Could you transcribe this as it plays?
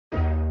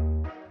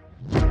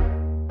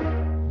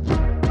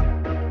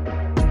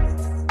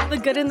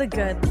good and the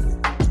good.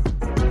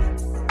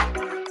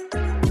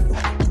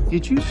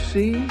 Did you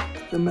see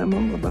the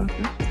memo about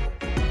this?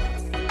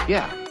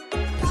 Yeah,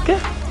 It's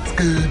good. it's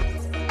good.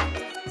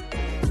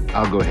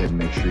 I'll go ahead and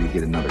make sure you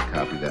get another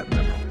copy of that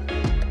memo.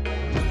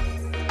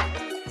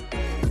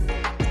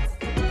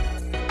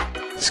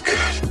 It's good.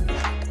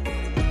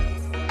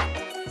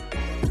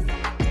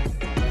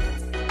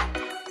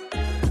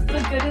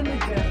 The good and the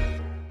good.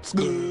 It's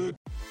good.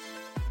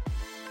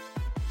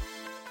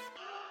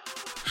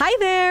 Hi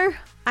there.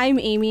 I'm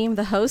Amy. I'm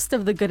the host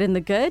of The Good and the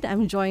Good.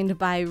 I'm joined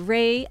by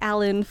Ray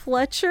Allen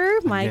Fletcher,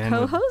 my Again,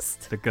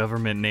 co-host. The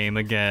government name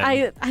again.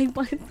 I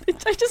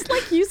just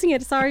like using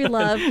it. Sorry,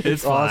 love.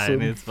 It's awesome.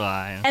 fine. It's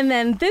fine. And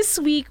then this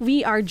week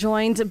we are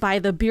joined by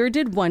the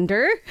bearded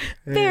wonder,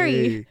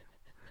 Barry.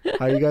 Hey.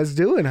 How you guys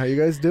doing?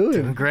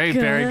 Doing great,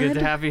 Barry. Good Good.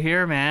 to have you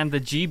here, man.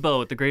 The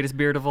G-Boat, the greatest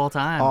beard of all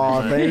time.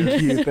 Oh,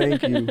 thank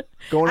you.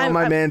 Going on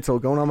my mantle.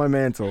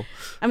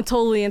 I'm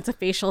totally into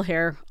facial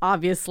hair,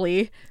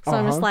 obviously. So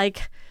I'm just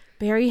like,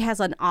 Barry has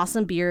an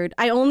awesome beard.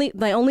 My only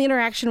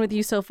interaction with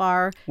you so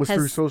far Was has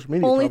through social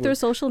media, Only probably. through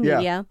social Yeah.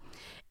 media.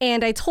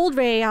 And I told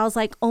Ray, I was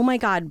like, oh my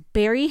God,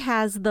 Barry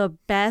has the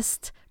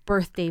best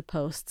birthday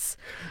posts.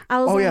 I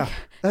was Oh like, yeah,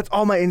 that's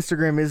all my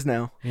Instagram is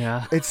now.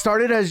 Yeah. It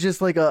started as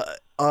just like a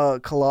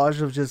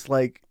collage of just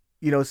like,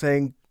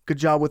 saying good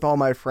job with all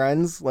my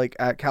friends like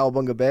at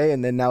Cowabunga Bay,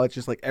 and then now it's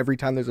just like every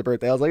time there's a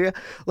birthday I was like, yeah,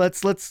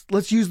 let's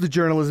use the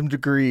journalism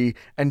degree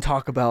and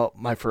talk about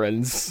my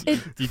friends.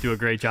 You do a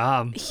great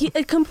job.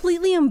 it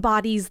completely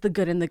embodies the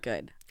good and the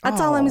good.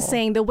 That's all I'm Aw.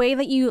 saying. The way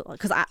that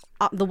because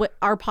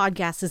our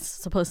podcast is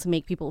supposed to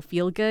make people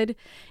feel good,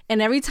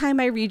 and every time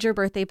I read your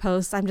birthday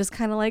post, I'm just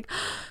kind of like,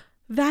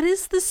 that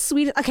is the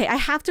sweetest. Okay, I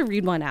have to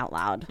read one out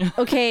loud.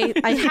 Okay,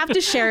 I have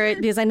to share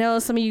it because I know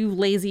some of you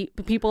lazy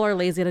people are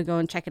lazy to go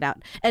and check it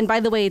out. And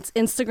by the way, it's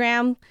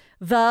Instagram,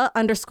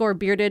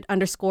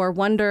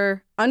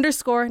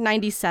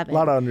 _bearded_wonder_97. A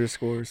lot of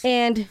underscores.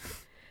 And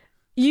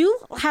you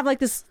have like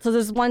this, so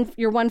there's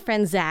your one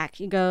friend, Zach.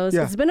 He goes,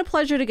 Yeah. It's been a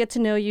pleasure to get to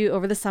know you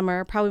over the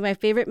summer. Probably my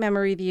favorite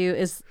memory of you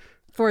is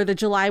for the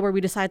July where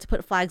we decided to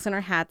put flags on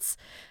our hats.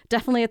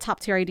 Definitely a top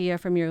tier idea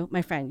from you,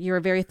 my friend. You were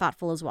very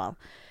thoughtful as well.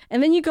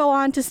 And then you go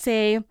on to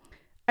say,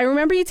 I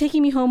remember you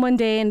taking me home one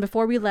day, and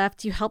before we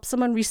left, you helped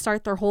someone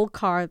restart their whole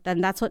car.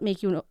 Then that's what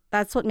makes you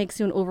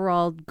an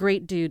overall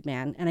great dude,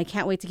 man. And I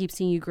can't wait to keep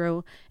seeing you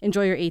grow.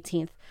 Enjoy your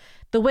 18th.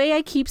 The way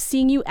I keep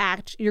seeing you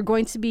act, you're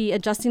going to be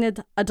adjusting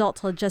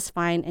adulthood just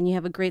fine, and you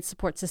have a great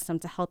support system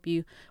to help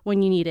you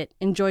when you need it.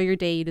 Enjoy your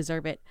day. You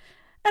deserve it.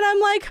 And I'm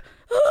like,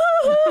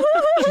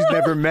 She's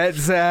never met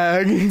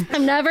Zach.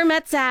 I've never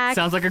met Zach.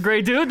 Sounds like a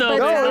great dude, though.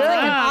 But man. sounds like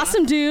an Yeah.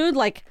 awesome dude,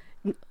 like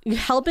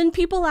helping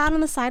people out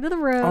on the side of the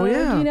road. Oh,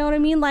 yeah. You know what I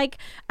mean? Like,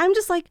 I'm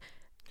just like,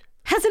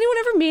 has anyone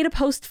ever made a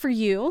post for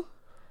you?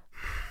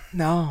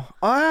 No.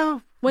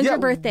 When's yeah, your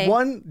birthday?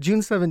 June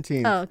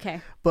 17th. Oh,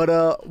 okay.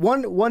 But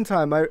one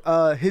time,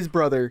 his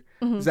brother,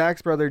 Mm-hmm.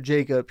 Zach's brother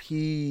Jacob,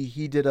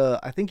 he did a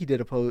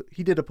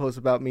post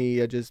about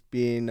me just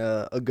being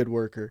a good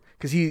worker,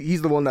 because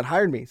he's the one that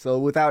hired me. So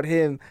without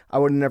him, I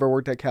would have never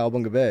worked at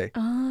Cowabunga Bay.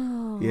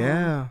 Oh.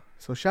 Yeah.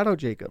 So shout out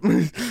Jacob.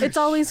 It's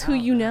always who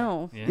you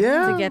know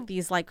Yeah. to get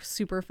these like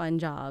super fun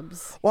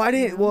jobs. Well, I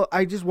didn't. Well,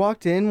 I just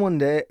walked in one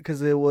day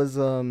because it was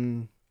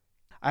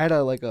I had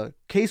a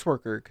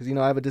caseworker, because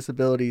I have a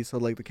disability, so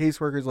like the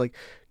caseworkers like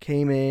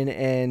came in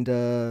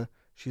and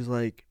she's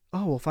like,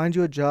 oh, we'll find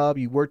you a job.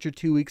 You worked your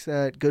 2 weeks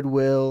at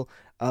Goodwill.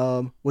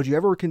 Would you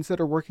ever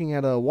consider working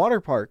at a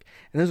water park?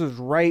 And this was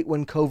right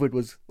when COVID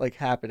was like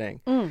happening.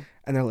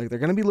 And they're like, they're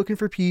gonna be looking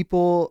for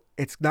people.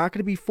 It's not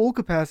gonna be full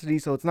capacity,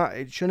 so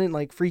it shouldn't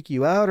like freak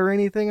you out or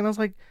anything. And I was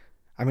like,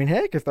 I mean,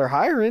 heck, if they're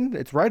hiring,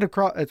 it's right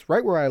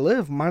where I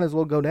live. Might as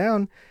well go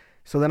down.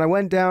 So then I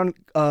went down.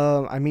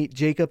 I meet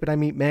Jacob and I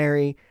meet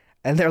Mary,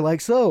 and they're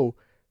like, so,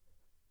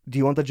 do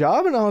you want the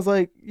job? And I was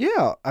like,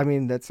 yeah. I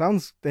mean, that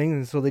sounds thing.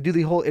 And so they do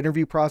the whole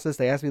interview process.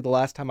 They asked me the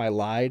last time I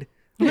lied,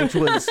 which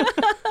was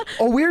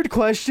a weird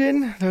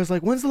question. They was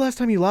like, when's the last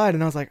time you lied?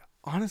 And I was like,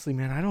 honestly,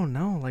 man, I don't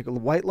know. Like a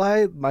white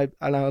lie.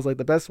 And I was like,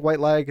 the best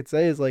white lie I could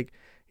say is like,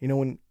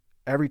 when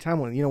every time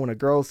when a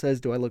girl says,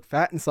 do I look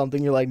fat in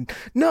something? You're like,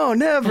 no,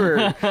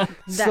 never.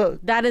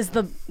 That is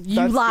the you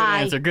That's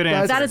lie. Good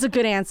answer. That is a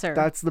good answer.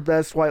 That's the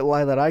best white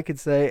lie that I could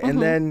say.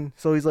 And then,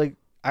 so he's like,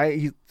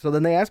 so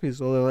then they asked me,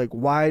 so they're like,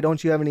 why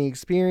don't you have any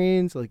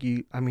experience? Like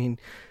you're a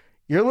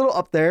little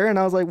up there. And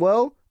I was like,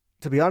 well,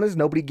 to be honest,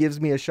 nobody gives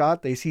me a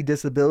shot. They see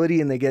disability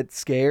and they get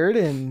scared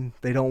and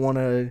they don't want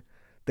to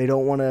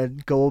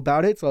go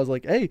about it. So I was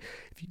like, hey,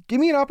 if you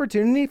give me an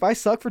opportunity, if I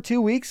suck for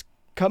 2 weeks,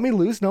 cut me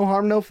loose, no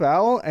harm, no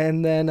foul.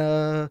 And then,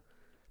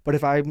 but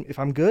if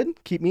I'm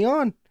good, keep me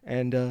on.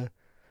 And,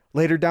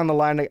 later down the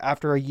line, like,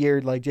 after a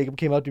year, like Jacob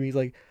came up to me, he's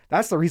like,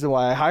 that's the reason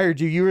why I hired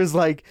you. You was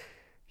like,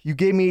 you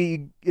gave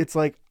me, it's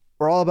like,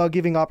 we're all about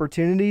giving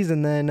opportunities.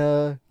 And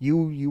then,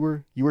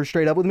 you were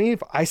straight up with me.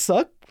 If I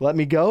suck, let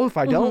me go. If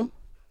I don't.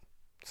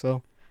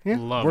 So yeah,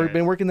 Love we've it.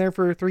 been working there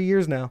for 3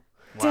 years now.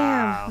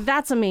 Wow. Damn,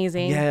 that's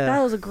amazing. Yeah.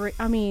 That was a great,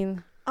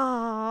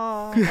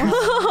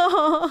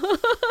 Oh.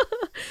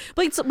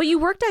 But you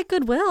worked at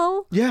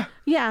Goodwill. Yeah.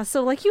 Yeah,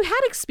 so like you had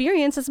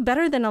experience. It's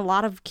better than a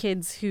lot of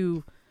kids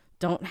who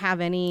don't have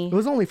any. It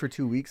was only for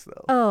 2 weeks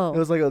though. Oh. It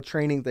was like a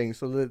training thing.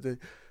 So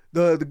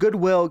the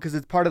Goodwill, because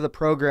it's part of the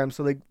program,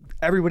 so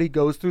everybody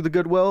goes through the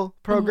Goodwill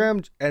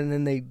program, and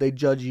then they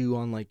judge you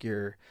on like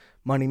your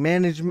money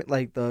management,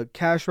 like the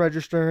cash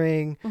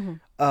registering,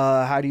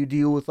 how do you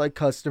deal with like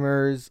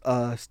customers,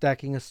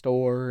 stacking a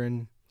store,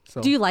 and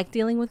so. Do you like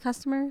dealing with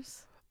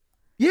customers?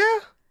 Yeah,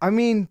 I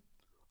mean,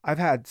 I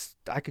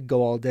could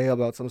go all day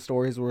about some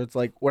stories where it's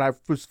like when I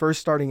was first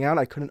starting out,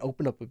 I couldn't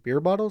open up a beer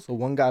bottle, so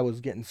one guy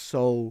was getting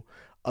so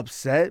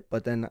upset,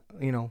 but then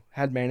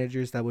had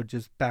managers that would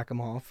just back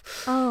him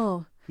off.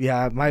 Oh.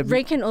 Yeah,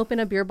 Ray can open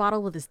a beer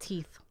bottle with his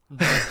teeth.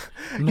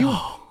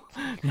 No,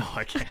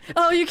 I can't.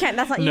 Oh, you can't.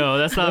 That's not you. No,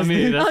 that's not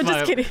me. That's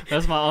just kidding.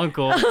 That's my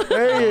uncle.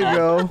 There you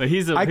go. But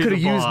I could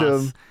have used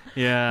him.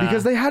 Yeah.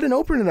 Because they had an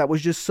opener that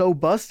was just so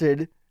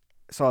busted.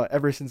 So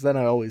ever since then,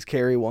 I always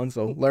carry one.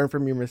 So learn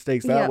from your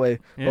mistakes that way.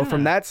 Yeah. But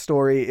from that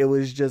story, it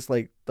was just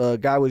like the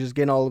guy was just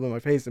getting all up in my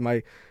face. And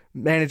my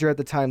manager at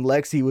the time,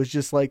 Lexi, was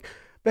just like,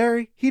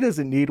 Barry, he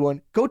doesn't need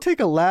one. Go take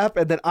a lap,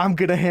 and then I'm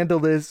going to handle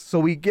this. So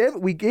we gave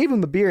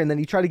him the beer, and then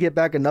he tried to get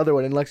back another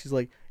one. And Lexi's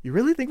like, you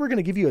really think we're going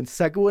to give you a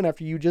second one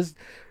after you just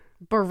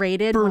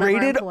berated one of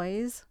our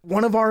employees?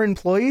 One of our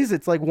employees?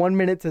 It's like 1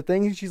 minute to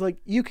thing. And she's like,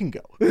 you can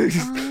go. That's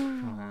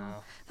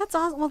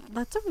awesome. Well,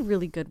 that's a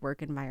really good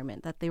work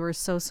environment that they were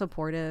so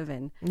supportive,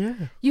 and yeah,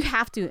 you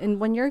have to. And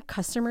when you're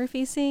customer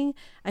facing,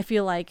 I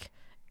feel like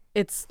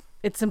it's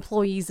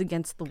employees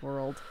against the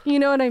world. You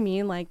know what I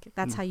mean? Like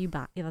that's how you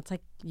bond. Yeah, that's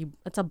like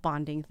it's a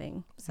bonding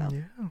thing. So,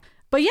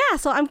 but yeah.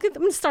 So I'm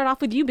gonna start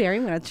off with you, Barry.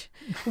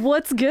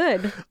 What's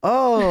good?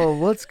 Oh,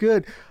 what's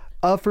good?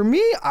 For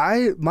me,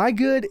 my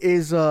good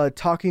is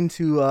talking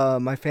to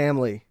my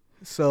family.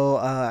 So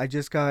I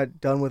just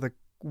got done with a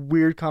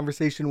weird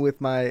conversation with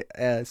my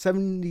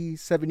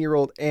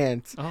 77-year-old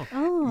aunt.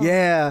 Oh.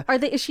 Yeah.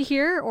 Is she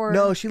here or?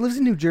 No, she lives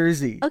in New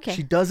Jersey. Okay.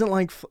 She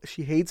doesn't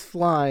she hates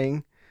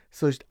flying.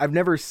 So I've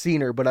never seen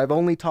her, but I've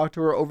only talked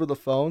to her over the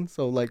phone.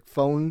 So like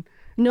phone.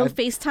 No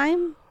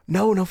FaceTime?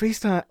 No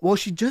FaceTime. Well,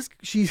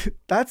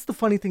 that's the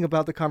funny thing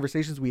about the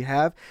conversations we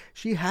have.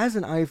 She has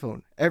an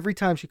iPhone. Every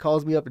time she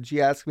calls me up and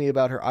she asks me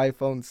about her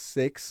iPhone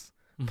 6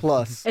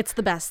 Plus. It's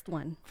the best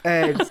one.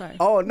 And Sorry.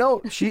 oh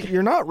no,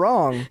 you're not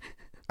wrong.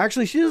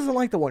 Actually, she doesn't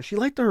like the one. She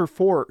liked her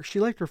 4. She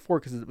liked her 4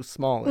 because it was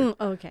smaller.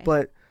 Okay.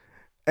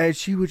 And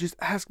she would just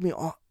ask me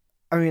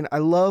I mean, I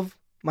love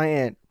my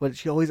aunt, but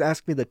she always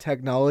asked me the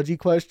technology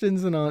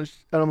questions, and I'm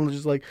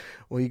just like,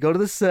 well, you go to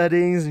the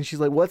settings, and she's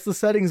like, what's the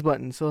settings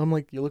button? So I'm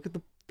like, you look at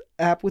the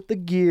app with the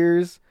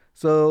gears.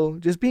 So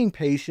just being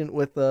patient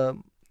with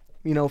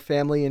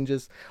family and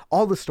just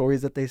all the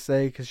stories that they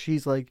say, because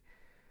she's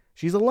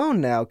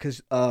alone now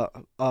because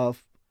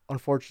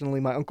unfortunately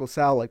my Uncle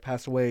Sal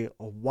passed away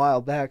a while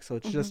back, so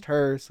it's just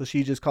her. So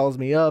she just calls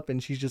me up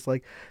and she's just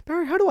like,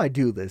 Barry, how do I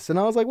do this? And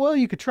I was like, well,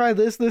 you could try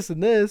this, this,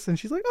 and this. And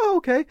she's like, oh,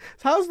 okay.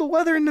 So how's the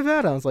weather in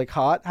Nevada? I was like,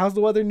 hot. How's the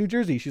weather in New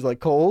Jersey? She's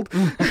like, cold.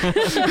 So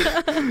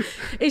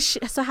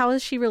how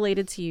is she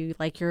related to you?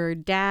 Like your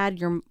dad,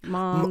 your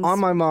mom? On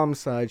my mom's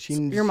side.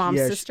 Your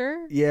mom's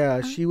sister?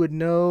 She would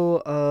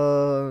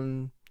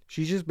know.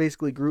 She just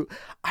basically grew.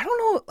 I don't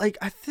know. Like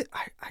I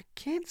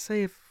can't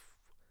say if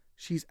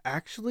she's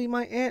actually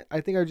my aunt.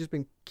 I think I've just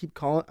keep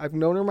calling. I've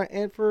known her my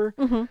aunt for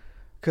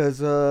because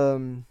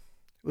it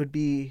would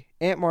be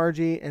Aunt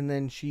Margie, and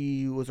then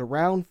she was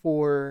around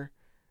for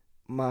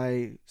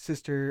my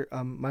sister,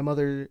 my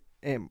mother,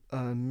 Aunt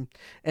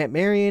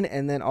Marion,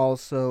 and then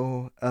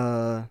also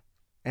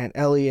Aunt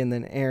Ellie, and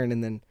then Aaron,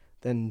 and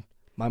then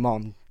my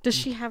mom. Does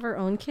she have her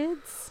own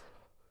kids?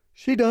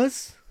 She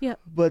does. Yeah.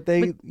 But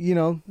they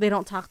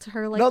don't talk to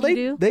her like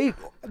you do?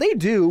 They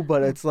do,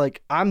 but it's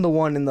like I'm the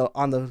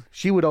one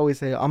she would always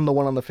say I'm the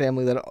one on the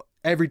family that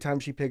every time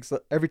she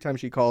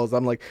calls,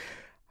 I'm like,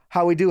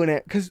 how we doing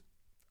it? Because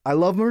I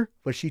love her,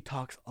 but she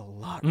talks a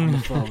lot on the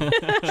phone.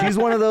 She's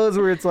one of those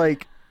where it's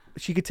like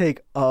she could take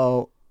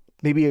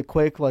maybe a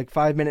quick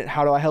 5-minute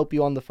how do I help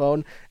you on the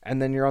phone,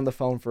 and then you're on the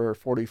phone for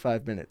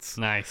 45 minutes.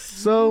 Nice.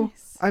 So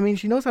I mean,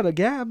 she knows how to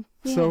gab.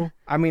 Yeah. So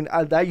I mean,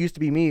 that used to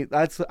be me.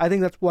 I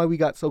think that's why we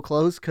got so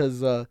close,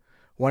 because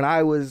when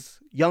I was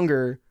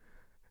younger,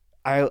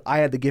 I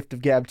had the gift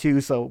of gab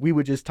too. So we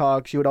would just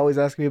talk. She would always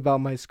ask me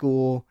about my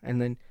school,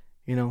 and then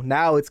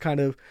now it's kind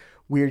of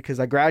weird because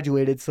I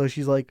graduated. So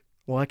she's like,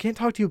 well, I can't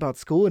talk to you about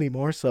school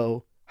anymore.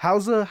 So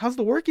how's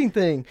the working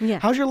thing? Yeah.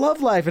 How's your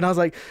love life? And I was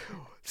like,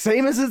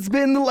 same as it's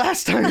been the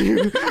last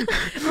time.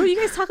 Oh, you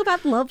guys talk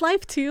about love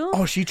life too?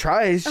 Oh, she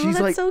tries. She's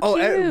like, so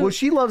cute. Well,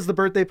 she loves the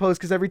birthday post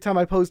because every time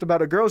I post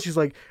about a girl, she's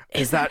like,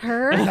 is that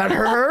her? Is that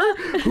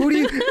her? Who do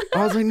you?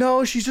 I was like,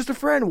 no, she's just a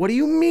friend. What do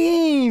you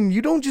mean?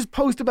 You don't just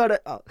post about it.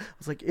 I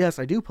was like, yes,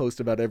 I do post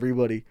about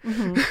everybody.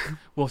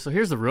 Well, so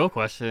here's the real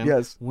question.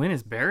 Yes. When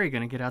is Barry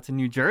going to get out to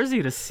New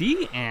Jersey to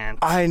see Aunt?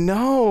 I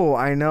know.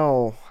 I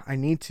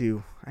need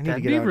to. That'd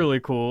to get be out.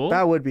 really cool.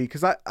 That would be,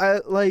 because I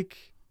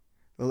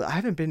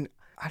haven't been.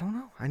 I don't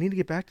know. I need to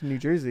get back to New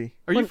Jersey.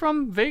 Are you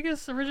from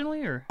Vegas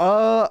originally, or?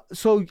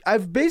 So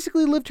I've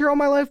basically lived here all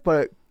my life,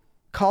 but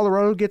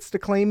Colorado gets to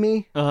claim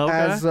me Okay.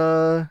 as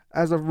a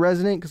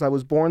resident because I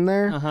was born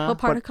there. Uh-huh. What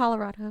part of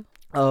Colorado?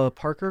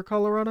 Parker,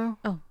 Colorado,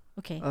 Oh,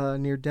 okay.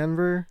 near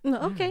Denver. No,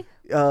 okay.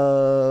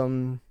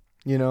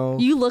 You know.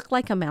 You look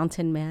like a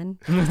mountain man.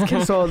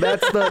 So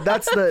that's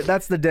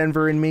the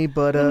Denver in me,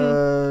 but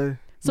So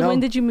no. when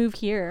did you move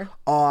here?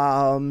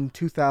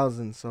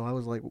 2000. So I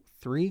was like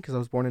 3 because I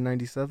was born in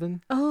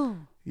 97. Oh.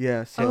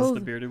 Yeah. So Oh. The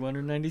bearded one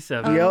in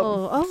 97. Yep.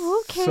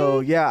 Oh, okay. So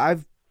yeah,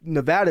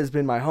 Nevada's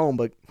been my home,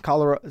 but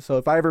Colorado. So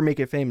if I ever make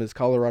it famous,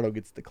 Colorado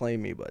gets to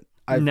claim me. But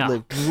I've No,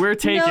 lived. we're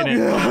taking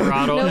it,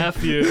 Colorado.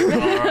 F you,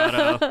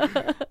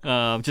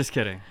 Colorado. Just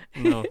kidding.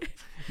 No,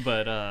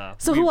 but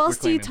So we- who we're else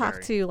do you claiming talk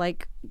Barry. to?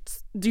 Like,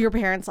 do your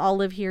parents all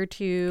live here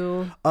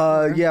too?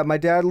 Yeah, my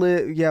dad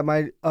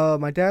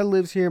my dad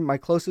lives here. My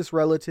closest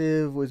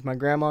relative was my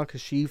grandma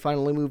because she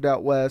finally moved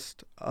out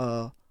west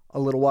a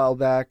little while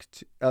back.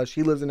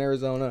 She lives in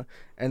Arizona,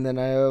 and then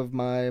I have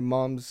my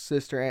mom's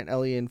sister Aunt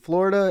Ellie in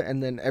Florida,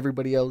 and then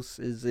everybody else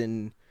is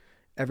in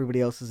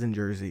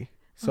Jersey.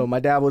 So my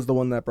dad was the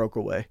one that broke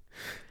away.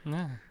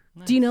 Yeah.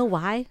 Do you know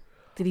why?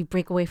 Did he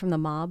break away from the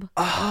mob?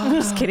 I'm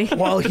just kidding.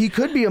 Well, he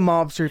could be a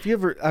mobster if you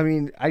ever. I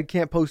mean, I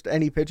can't post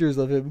any pictures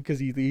of him because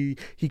he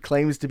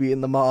claims to be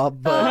in the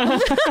mob.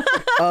 But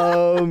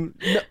I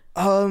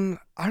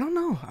don't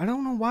know. I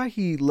don't know why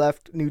he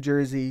left New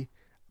Jersey.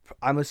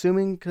 I'm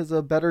assuming because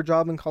a better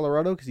job in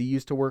Colorado because he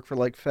used to work for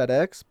like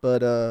FedEx.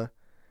 But a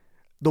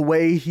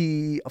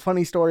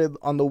funny story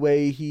on the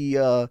way he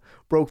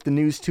broke the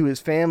news to his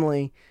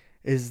family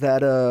is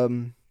that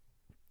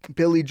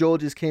Billy Joel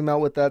just came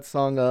out with that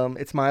song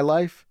 "It's My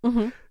Life."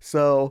 Mm-hmm.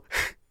 So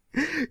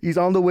he's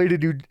on the way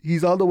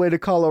to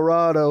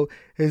Colorado.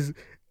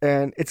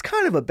 And it's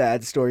kind of a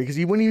bad story because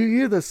when you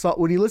hear the song,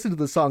 when you listen to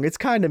the song, it's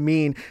kind of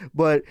mean.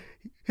 But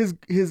his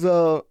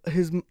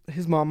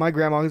mom, my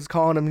grandma, is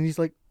calling him, and he's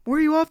like, "Where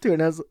are you off to?"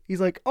 And he's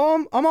like,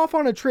 "Oh, I'm off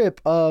on a trip.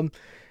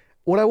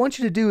 What I want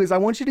you to do is I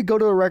want you to go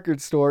to a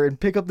record store and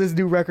pick up this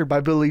new record by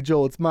Billy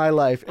Joel. It's My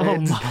Life."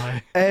 And, Oh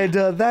my. And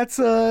that's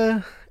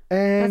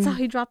That's how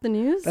he dropped the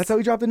news? That's how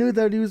he dropped the news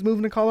that he was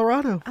moving to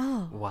Colorado.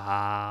 Oh.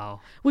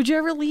 Wow. Would you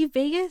ever leave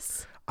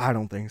Vegas? I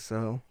don't think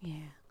so. Yeah.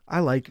 I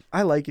like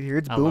it here.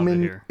 It's I love it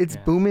booming. here. It's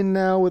Yeah. booming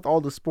now with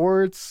all the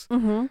sports.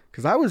 Mm-hmm.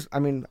 Because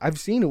I've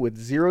seen it with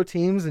 0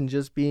 teams and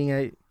just being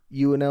at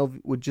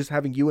UNLV, with just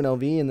having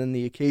UNLV and then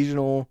the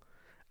occasional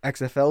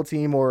XFL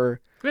team,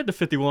 or We had the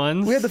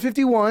 51s. we had the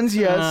 51s,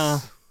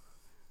 yes.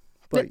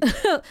 But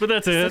but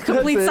that's it.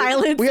 Complete that's it.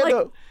 silence. We had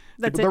like,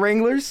 that's the it.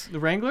 Wranglers. The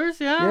Wranglers,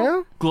 yeah.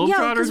 Yeah.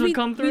 Globetrotters 'cause would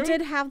come through. We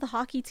did have the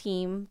hockey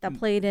team that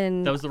played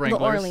in That was the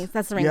Wranglers. Orleans.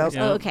 That's the Wranglers.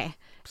 Yep. Oh, Yeah. okay.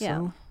 Yeah.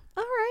 So-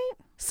 All right.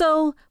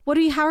 So,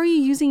 how are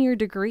you using your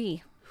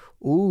degree?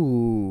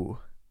 Ooh.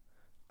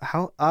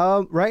 How?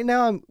 Right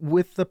now I'm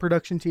with the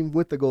production team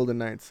with the Golden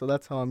Knights, so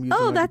that's how I'm using.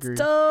 Oh, my that's degree.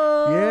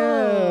 dope.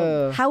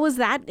 Yeah. How was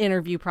that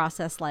interview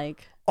process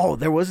like? Oh,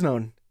 there was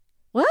none.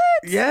 What?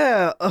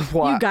 Yeah.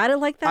 Well, You got it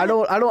like that? I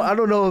don't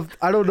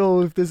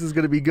know if this is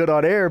gonna be good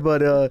on air,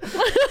 but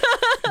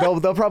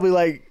they'll probably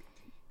like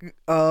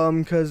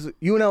because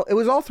it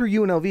was all through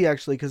UNLV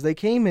actually, because they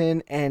came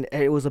in and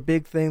it was a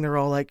big thing. They're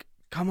all like,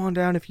 "Come on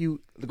down the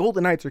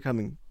Golden Knights are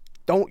coming.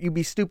 Don't you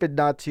be stupid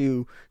not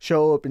to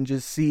show up and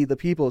just see the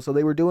people." So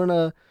they were doing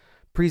a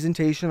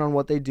presentation on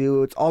what they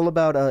do. It's all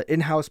about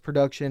in-house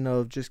production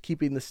of just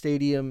keeping the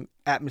stadium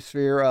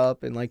atmosphere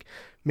up and like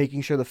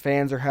making sure the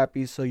fans are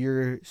happy.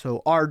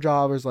 So our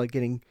job is like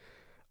getting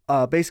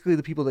basically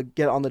the people that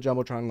get on the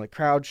jumbotron, like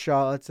crowd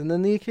shots and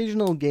then the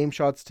occasional game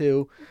shots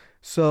too.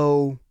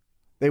 So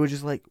they were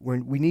just like,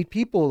 we need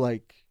people,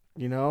 like,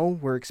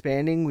 we're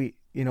expanding.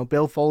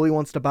 Bill Foley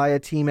wants to buy a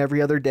team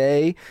every other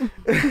day.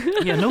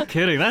 Yeah, no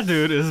kidding. That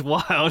dude is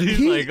wild. He's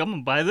like, I'm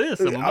gonna buy this.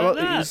 I'm gonna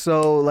buy that.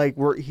 So like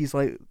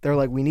they're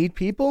like, we need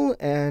people,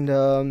 and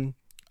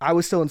I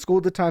was still in school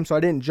at the time, so I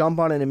didn't jump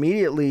on it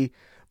immediately.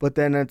 But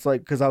then it's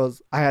like, because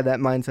I had that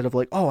mindset of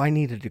like, oh, I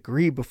need a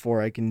degree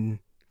before I can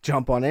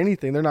jump on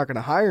anything. They're not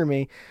gonna hire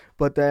me.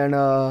 But then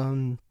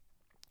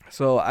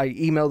so I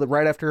emailed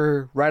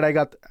it I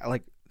got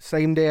like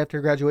same day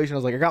after graduation. I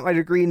was like, I got my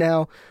degree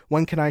now.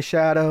 When can I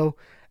shadow?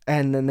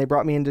 And then they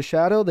brought me into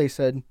shadow. They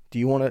said,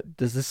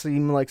 does this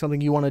seem like something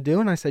you want to do?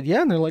 And I said,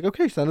 yeah. And they're like,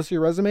 okay, send us your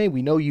resume.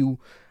 We know you.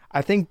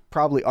 I think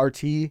probably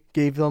RT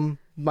gave them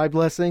my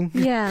blessing.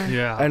 Yeah.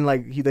 Yeah. And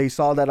like they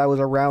saw that I was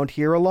around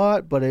here a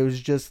lot, but it was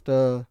just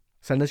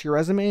send us your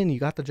resume and you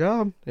got the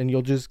job. And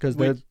you'll just, because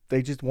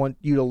they just want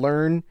you to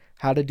learn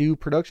how to do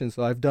production.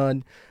 So I've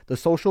done the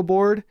social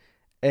board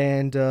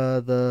and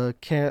the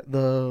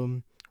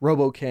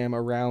RoboCam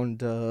around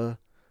the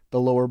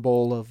lower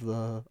bowl of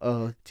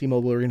the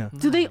T-Mobile Arena.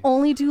 Do they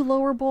only do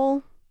lower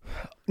bowl?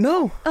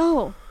 No,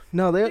 Oh.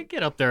 no, They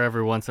get up there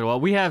every once in a while.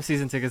 We have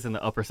season tickets in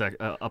the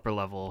upper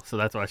level, so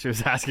that's why she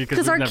was asking.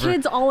 Because our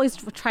kids always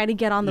try to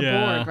get on the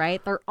Yeah. board,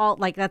 right? They're all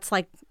like, that's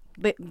like,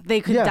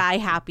 they could Yeah. die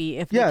happy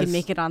if they Yes. can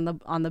make it on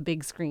the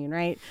big screen,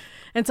 right?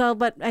 And so,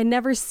 but I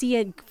never see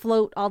it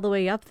float all the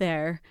way up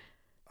there.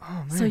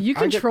 Oh man. So you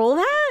control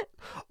that?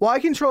 Well,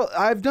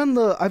 I've done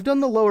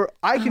the lower.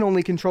 I can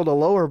only control the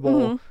lower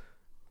bowl. Mm-hmm.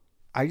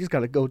 I just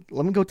gotta go.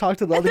 Let me go talk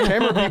to the other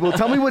camera people.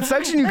 Tell me what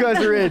section you guys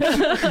are in.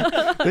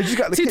 They just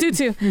got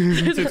 222.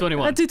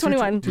 221.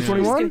 221.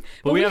 221.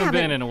 But we haven't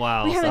been in a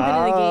while. We so. haven't been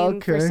in the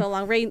game for okay. so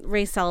long.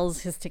 Ray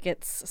sells his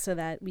tickets so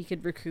that we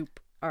could recoup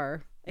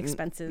our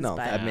expenses. No,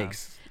 but that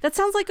makes that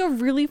sounds like a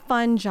really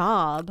fun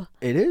job.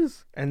 it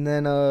is. And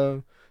then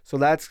so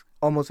that's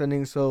almost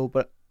ending. So,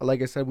 but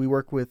like I said, we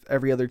work with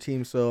every other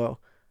team. So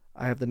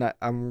I have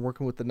I'm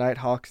working with the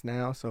Nighthawks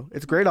now. So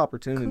it's a great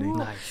opportunity. Cool.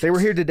 Nice. They were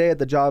here today at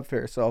the job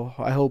fair. So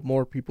I hope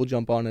more people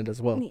jump on it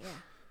as well. Yeah.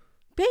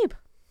 Babe.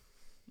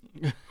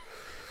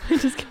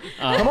 Just kidding.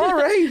 Come on,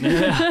 Ray.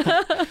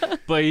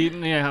 But you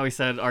know how he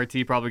said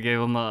RT probably gave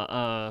him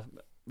a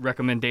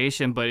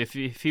recommendation, but if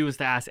he was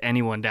to ask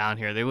anyone down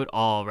here, they would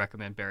all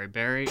recommend Barry.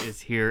 Barry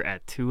is here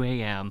at 2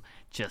 a.m.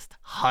 just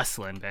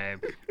hustling,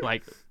 babe.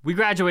 Like, we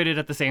graduated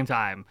at the same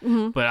time,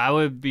 but I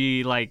would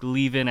be like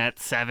leaving at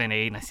 7,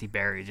 8, and I see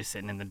Barry just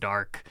sitting in the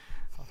dark,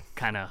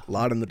 kind of A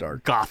lot in the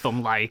dark.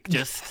 Gotham-like,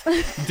 just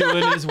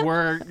doing his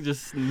work,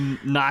 just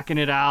knocking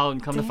it out.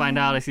 And come to find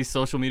out, I see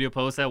social media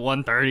posts at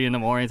 1:30 in the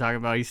morning talking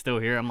about he's still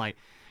here. I'm like,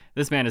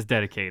 this man is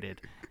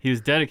dedicated. He was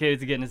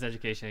dedicated to getting his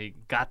education. He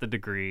got the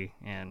degree,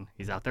 and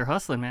he's out there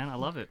hustling, man. I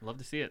love it. Love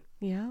to see it.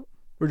 Yeah.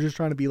 We're just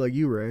trying to be like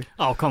you, Ray.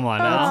 Oh, come on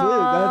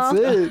now.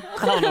 That's it.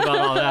 I don't know about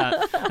all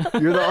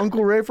that. You're the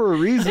Uncle Ray for a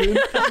reason.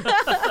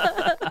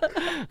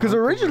 Because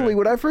originally,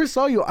 when I first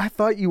saw you, I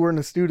thought you weren't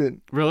a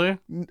student. Really?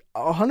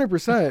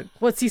 100%.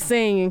 What's he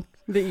saying?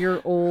 That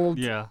you're old?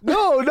 Yeah.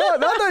 No, not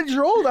that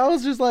you're old. I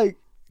was just like,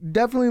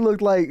 definitely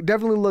looked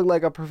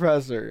like a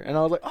professor. And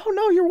I was like, oh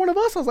no, you're one of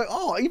us. I was like,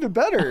 oh, even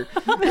better.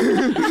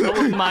 I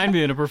wouldn't mind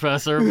being a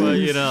professor, but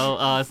you know,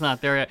 it's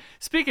not there yet.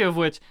 Speaking of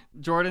which,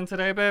 Jordan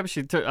today, babe,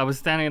 I was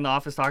standing in the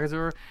office talking to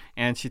her,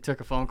 and she took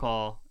a phone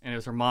call, and it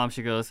was her mom.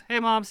 She goes, "Hey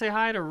mom, say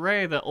hi to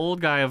Ray, the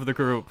old guy of the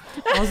group."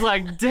 I was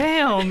like,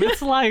 damn,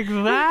 it's like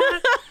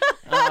that.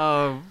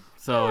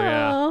 So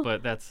yeah,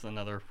 but that's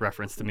another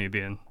reference to me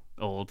being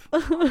old.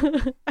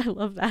 I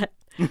love that.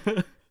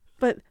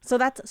 But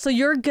so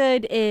your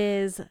good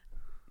is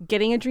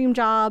getting a dream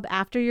job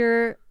after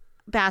your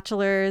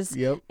bachelor's.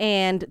 Yep.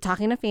 And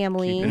talking to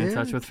family. Keeping in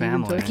touch with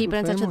family. Keeping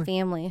in touch with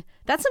family.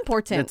 That's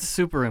important. It's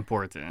super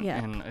important.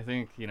 Yeah. And I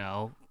think,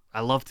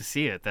 I love to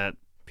see it that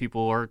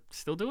people are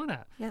still doing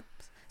that. Yep.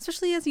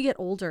 Especially as you get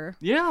older.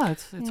 Yeah,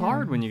 it's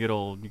hard when you get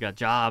old. You got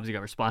jobs, you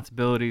got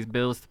responsibilities,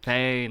 bills to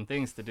pay, and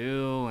things to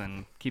do,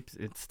 and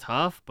it's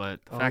tough. But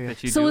the fact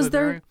that you So do is it,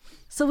 there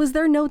is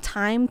there no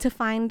time to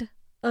find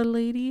a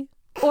lady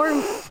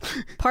or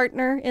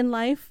partner in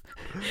life?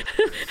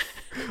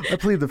 I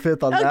plead the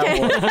fifth on that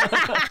one.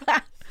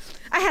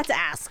 I had to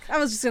ask. I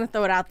was just gonna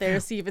throw it out there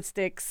to see if it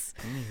sticks.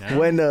 Yeah.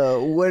 When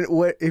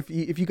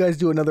if you guys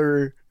do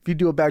if you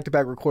do a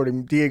back-to-back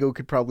recording, Diego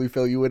could probably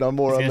fill you in on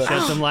more He's on gonna that.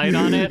 shed some light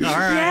on it. All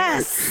right.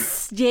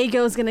 Yes,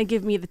 Diego's gonna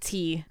give me the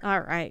tea.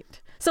 All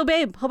right. So,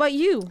 babe, how about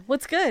you?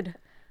 What's good?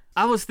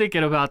 I was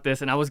thinking about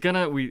this, and I was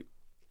gonna we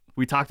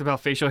talked about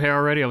facial hair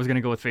already. I was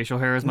gonna go with facial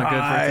hair as my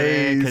good for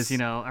today because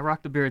I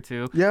rock the beard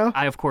too. Yeah.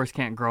 I of course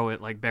can't grow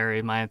it like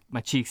Barry. My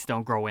cheeks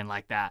don't grow in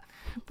like that,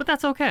 but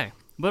that's okay.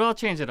 But I'll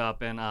change it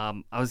up. And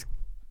I was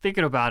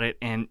thinking about it,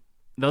 and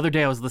the other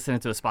day I was listening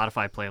to a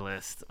Spotify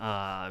playlist.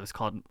 It was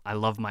called "I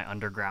Love My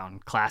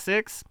Underground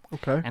Classics."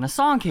 Okay. And a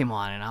song came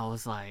on, and I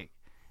was like,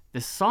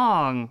 this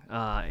song,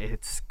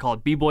 it's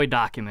called B-Boy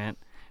Document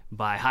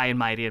by High and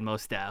Mighty and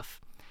Mos Def.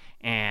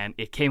 And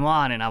it came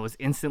on, and I was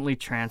instantly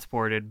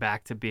transported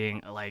back to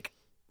being like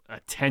a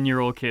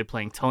 10-year-old kid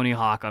playing Tony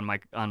Hawk on my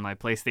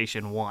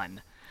PlayStation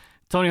 1.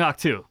 Tony Hawk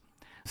 2.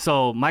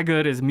 So my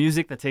good is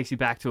music that takes you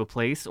back to a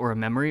place or a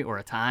memory or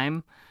a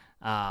time.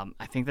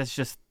 I think that's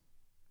just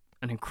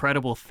an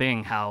incredible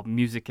thing how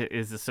music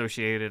is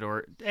associated,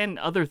 and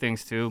other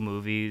things too,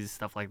 movies,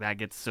 stuff like that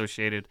gets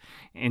associated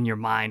in your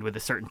mind with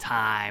a certain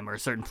time or a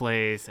certain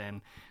place,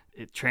 and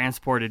it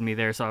transported me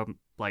there. So I'm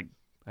like,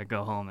 I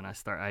go home and I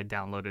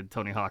downloaded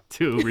Tony Hawk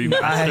 2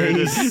 remastered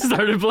and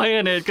started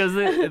playing it because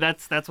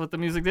that's what the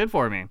music did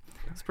for me.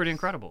 It's pretty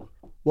incredible.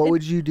 What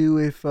would you do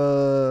if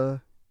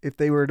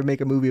they were to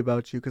make a movie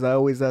about you? Because I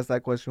always ask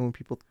that question when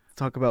people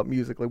talk about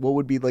music. Like, what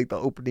would be like the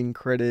opening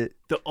credit?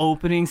 The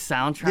opening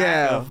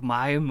soundtrack of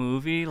my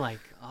movie? Like,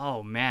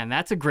 oh man,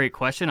 that's a great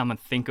question. I'm going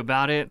to think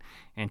about it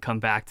and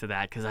come back to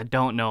that because I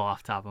don't know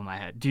off the top of my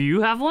head. Do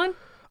you have one?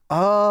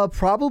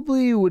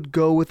 Probably would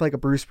go with like a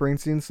Bruce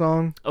Springsteen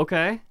song.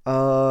 Okay.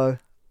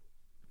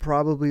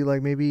 Probably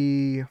like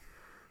maybe.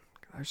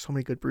 There's so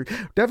many good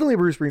definitely a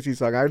Bruce Springsteen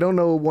song. I don't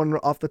know one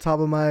off the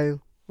top of my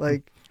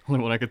like.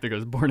 Only one I could think of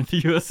is "Born in the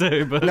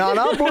USA," but no,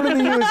 not "Born in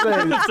the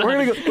USA."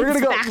 We're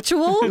gonna go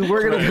factual.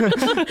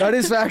 That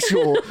is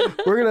factual.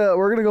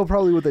 We're gonna go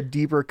probably with a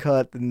deeper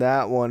cut than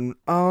that one.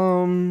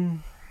 "The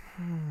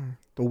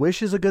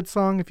Wish" is a good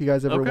song if you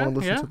guys ever want to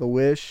listen to "The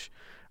Wish."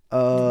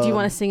 Do you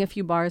want to sing a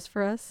few bars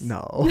for us?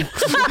 No.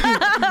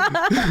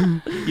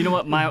 You know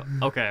what?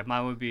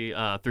 Mine would be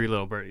Three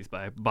Little Birdies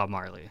by Bob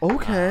Marley.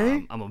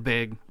 Okay. I'm a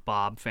big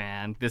Bob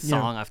fan. This Yeah.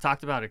 song, I've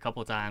talked about it a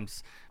couple of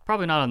times,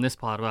 probably not on this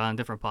pod, but on a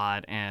different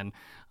pod. And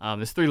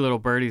this Three Little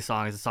Birdies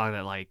song is a song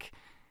that, like,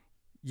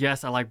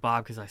 yes, I like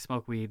Bob because I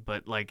smoke weed,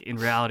 but, like, in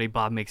reality,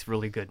 Bob makes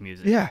really good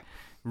music. Yeah.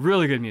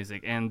 Really good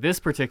music. And this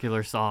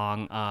particular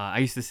song, I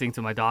used to sing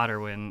to my daughter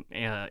when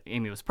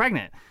Amy was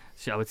pregnant.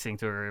 I would sing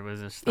to her. It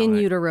was just In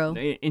utero.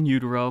 In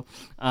utero.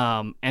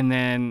 And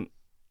then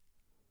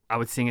I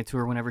would sing it to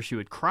her whenever she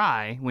would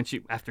cry.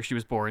 After she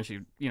was born,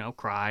 she'd,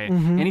 cry.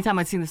 Anytime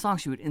I'd sing the song,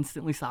 she would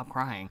instantly stop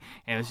crying.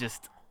 And it was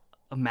just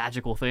a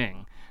magical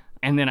thing.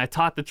 And then I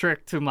taught the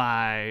trick to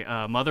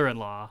my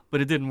mother-in-law,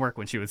 but it didn't work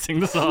when she would sing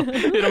the song.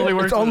 It only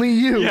worked. It's only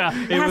you. Yeah,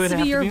 It has would to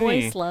have be your me.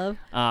 voice, love.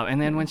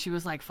 And then when she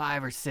was like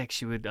 5 or 6,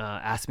 she would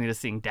ask me to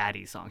sing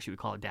Daddy's song. She would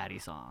call it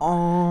Daddy's song.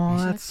 Oh, And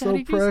she's that's like, so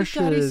Daddy, can you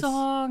sing Daddy's precious.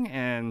 song.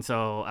 And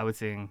so I would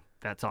sing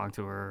that song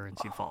to her, and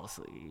she'd fall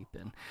asleep.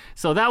 And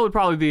so that would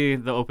probably be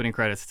the opening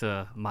credits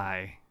to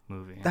my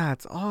movie.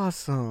 That's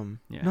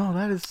awesome. Yeah. No,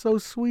 that is so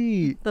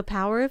sweet. The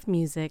power of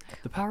music.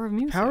 The power of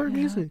music. Power of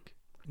music.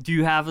 Do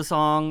you have a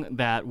song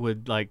that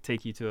would like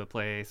take you to a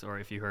place, or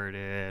if you heard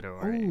it,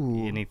 or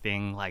Ooh.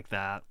 anything like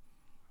that?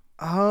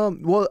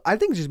 Well, I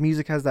think just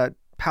music has that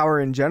power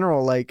in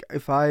general. Like,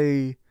 if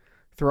I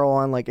throw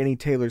on like any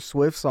Taylor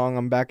Swift song,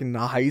 I'm back in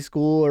high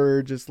school,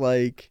 or just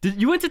like,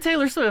 You went to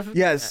Taylor Swift?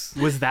 yes,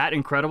 Was that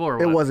incredible, or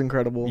what? it was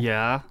incredible.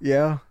 Yeah.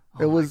 Yeah,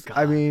 Oh it my was.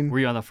 I God. mean, Were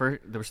you on the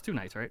first? There was 2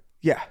 nights, right?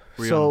 yeah.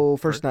 Were you So on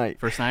first night.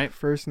 First night.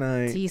 First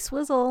night. T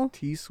Swizzle.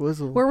 T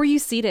Swizzle. Where were you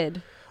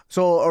seated?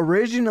 So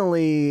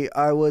originally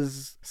I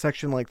was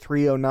section like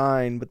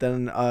 309, but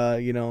then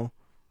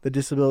the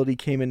disability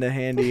came into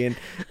handy,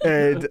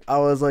 and I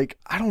was like,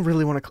 I don't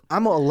really want to.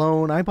 I'm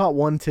alone. I bought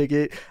one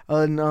ticket,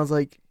 and I was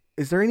like,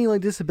 is there any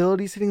like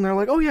disability sitting there?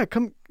 Like, oh yeah,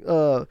 come.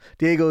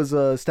 Diego's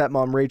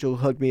stepmom Rachel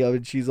hugged me up,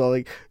 and she's all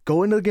like,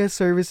 go into guest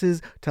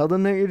services, tell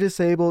them that you're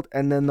disabled,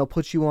 and then they'll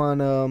put you on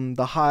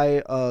the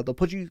high. They'll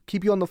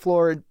keep you on the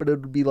floor, but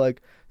it would be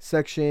like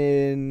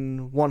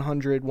section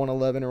 100,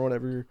 111 or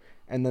whatever.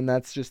 And then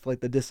that's just like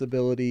the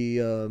disability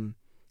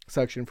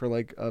section for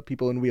like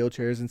people in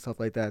wheelchairs and stuff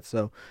like that.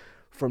 So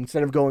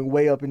instead of going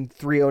way up in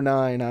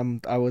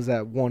 309, I was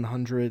at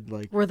 100.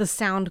 Like, Where the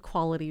sound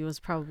quality was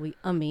probably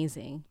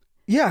amazing.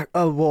 yeah.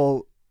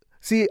 Well,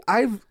 see,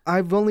 I've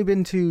only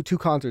been to 2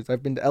 concerts.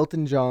 I've been to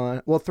Elton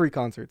John. Well, 3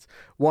 concerts.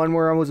 One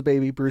where I was a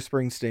baby, Bruce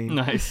Springsteen.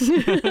 Nice.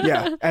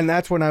 Yeah, and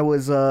that's when it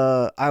was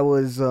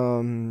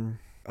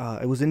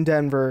in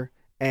Denver,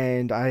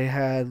 and I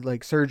had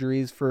like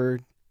surgeries for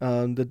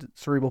the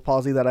cerebral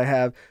palsy that I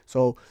have.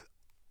 So,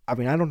 I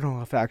mean, I don't know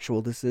how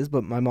factual this is,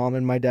 but my mom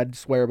and my dad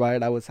swear by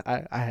it.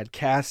 I had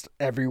cast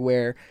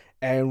everywhere,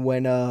 and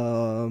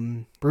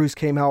when Bruce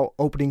came out,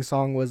 opening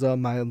song was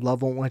 "My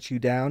Love Won't Let You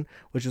Down,"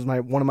 which is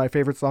one of my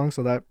favorite songs.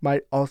 So that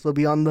might also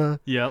be on the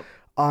Yep.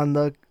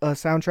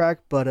 soundtrack.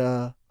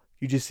 But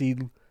you just see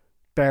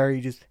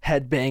Barry just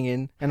head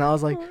banging, and I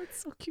was like, Oh,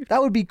 it's so cute.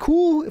 that would be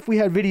cool if we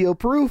had video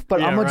proof. But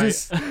Yeah, I'm gonna right.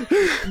 just.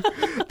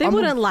 They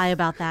wouldn't lie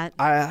about that.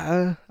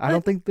 I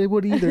don't think they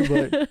would either,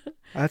 but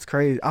that's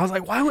crazy. I was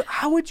like,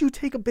 how would you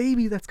take a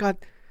baby that's got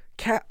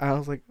cat? I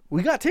was like,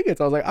 we got tickets.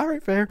 I was like, all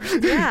right, fair.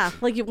 Yeah,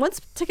 like once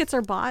tickets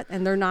are bought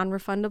and they're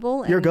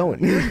non-refundable, You're and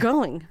going. You're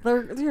going.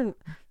 They're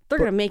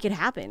gonna make it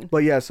happen.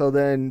 But yeah, so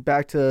then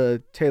back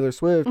to Taylor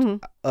Swift,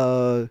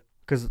 Mm-hmm.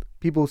 because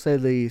people say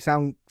the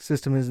sound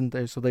system isn't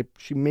there, so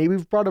she maybe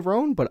brought her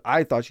own, but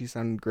I thought she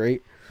sounded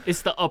great.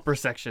 It's the upper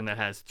section that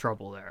has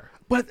trouble there.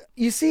 But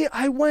you see,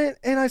 I went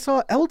and I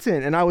saw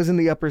Elton, and I was in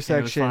the upper was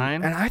section,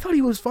 fine? and I thought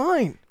he was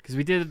fine. Because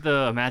we did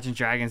the Imagine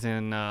Dragons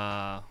in,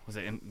 was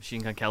it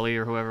Machine Gun Kelly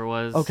or whoever it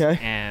was? Okay.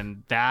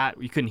 And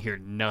that, you couldn't hear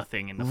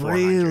nothing in the 400s.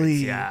 Really?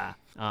 Yeah.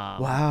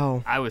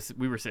 Wow.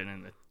 We were sitting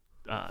in the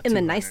In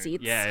the nice 200.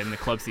 seats. Yeah, in the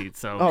club seats.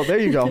 So Oh, there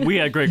you go. we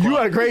had great You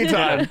quality. had a great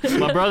time. Yeah.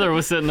 My brother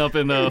was sitting up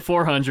in the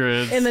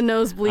 400s. In the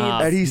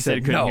nosebleeds. And he he said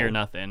he couldn't no. hear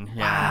nothing.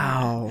 Yeah.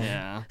 Wow.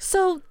 Yeah.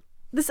 So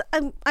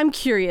I'm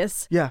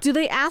curious. Yeah. Do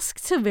they ask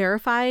to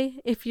verify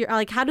if you're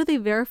like? How do they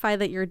verify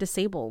that you're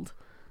disabled?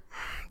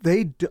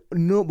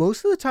 No,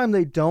 most of the time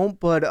they don't,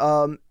 but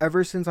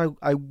ever since I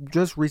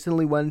just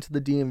recently went to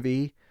the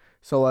DMV,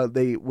 so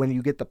when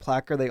you get the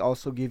placard, they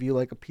also give you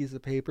like a piece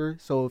of paper.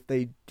 So if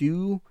they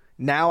do,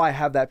 now I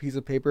have that piece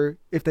of paper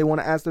if they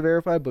want to ask to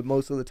verify, but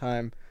most of the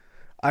time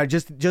I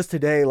just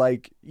today,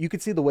 like, you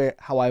could see the way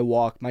how I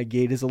walk, my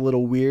gait is a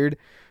little weird.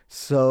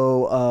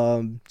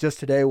 So just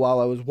today while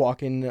I was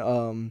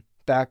walking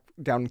back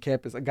down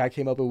campus, a guy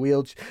came up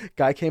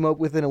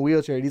within a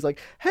wheelchair, and he's like,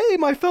 "Hey,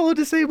 my fellow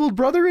disabled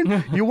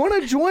brethren, you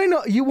want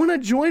to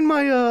join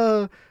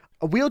my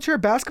a wheelchair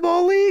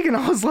basketball league?" And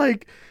I was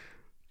like,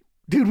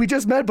 dude, we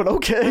just met, but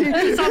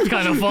okay. Sounds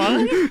kind of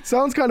fun.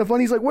 Sounds kind of fun.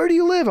 He's like, where do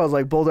you live? I was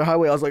like, Boulder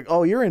Highway. I was like,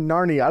 oh, you're in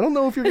Narnia. I don't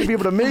know if you're going to be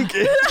able to make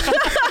it.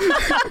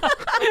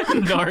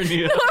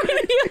 Narnia.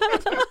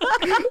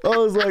 I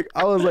was like,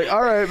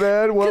 all right,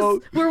 man. Well,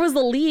 where was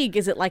the league?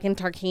 Is it like in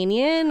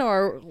Tarkanian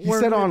or? he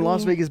said on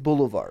Las Vegas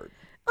Boulevard.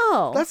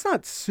 Oh, That's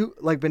not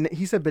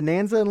he said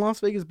Bonanza in Las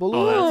Vegas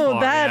Boulevard. oh,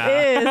 far,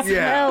 that is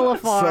hella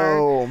far.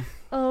 So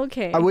Oh,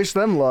 okay. I wish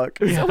them luck.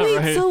 Yeah, Wait,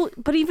 right.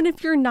 but even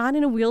if you're not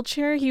in a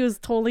wheelchair, he was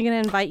totally gonna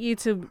invite you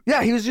to.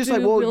 Yeah, he was just Do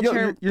like, well,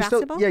 wheelchair you're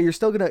still, basketball? yeah, you're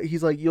still gonna.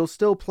 He's like, you'll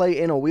still play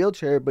in a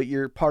wheelchair, but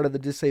you're part of the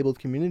disabled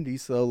community.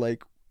 So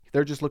like,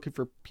 they're just looking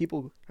for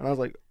people. And I was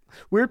like,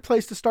 weird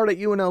place to start at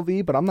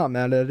UNLV, but I'm not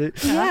mad at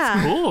it.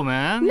 Yeah. Cool,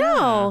 man.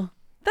 No.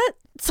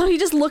 So he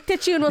just looked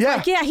at you and was Yeah.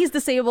 like, "Yeah, he's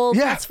disabled.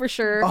 Yeah. That's for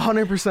sure."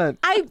 100%.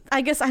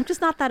 I guess I'm just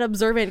not that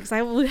observant because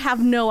I would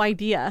have no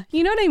idea.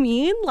 You know what I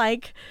mean?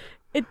 Like,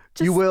 it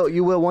just. You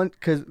will want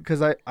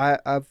because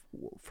I've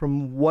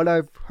from what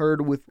I've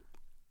heard with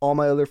all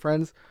my other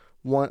friends,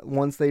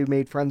 once they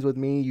made friends with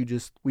me,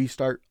 we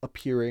start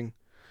appearing.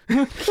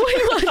 Wait,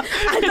 what?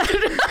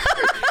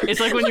 It's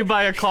like when you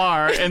buy a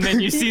car and then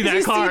you see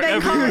that car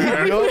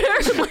everywhere.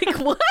 Like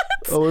what?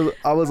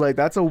 I was like,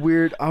 that's a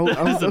weird. I was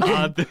It's an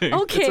odd thing.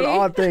 Okay. It's an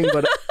odd thing,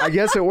 but I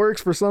guess it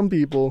works for some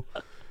people.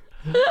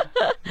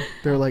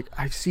 They're like,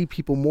 I see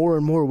people more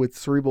and more with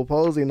cerebral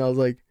palsy, and I was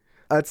like,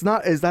 that's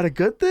not. Is that a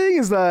good thing?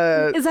 Is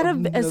that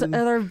are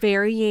there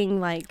varying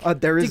like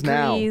there is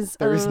degrees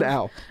now. There is of-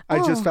 now. I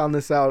just Oh. found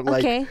this out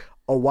like Okay.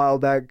 a while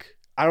back.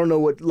 I don't know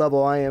what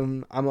level I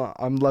am.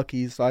 I'm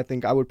lucky, so I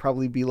think I would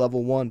probably be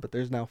level 1. But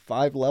there's now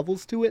 5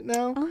 levels to it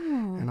now,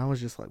 Oh. and I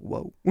was just like,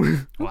 whoa.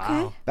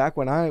 Wow. Back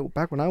when I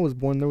was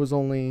born, there was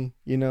only,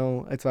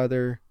 it's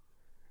either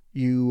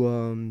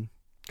you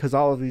because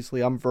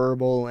obviously I'm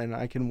verbal and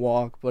I can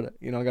walk, but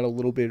I got a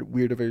little bit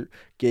weird of a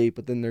gait.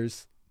 But then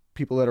there's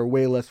people that are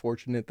way less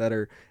fortunate that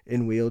are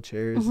in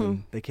wheelchairs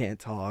and they can't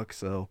talk.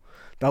 So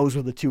those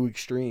were the 2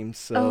 extremes.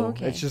 So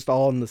okay. it's just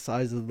all on the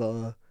size of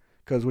the.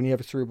 Because when you have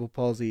a cerebral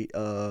palsy,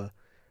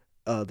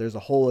 there's a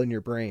hole in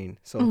your brain,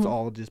 so it's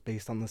all just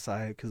based on the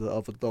side because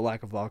of the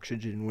lack of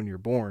oxygen when you're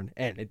born,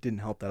 and it didn't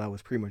help that I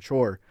was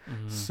premature.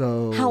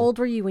 So How old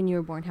were you when you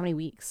were born? How many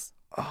weeks?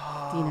 Do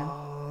you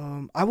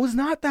know? I was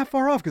not that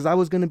far off because I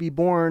was going to be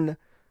born.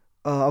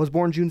 I was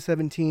born June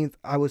 17th.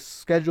 I was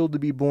scheduled to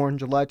be born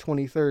July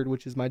 23rd,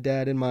 which is my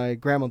dad and my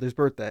grandmother's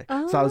birthday.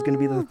 So I was going to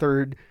be the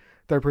third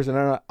person.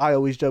 And I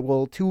always joke,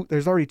 well,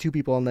 there's already 2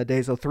 people on that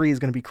day, so 3 is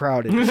going to be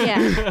crowded.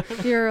 Yeah,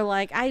 you're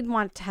like, I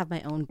want to have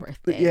my own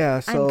birthday. yeah,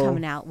 so- I'm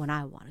coming out when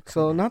I want to come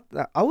So out. not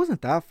that, I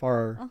wasn't that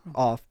far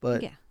off,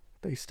 but Yeah.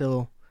 they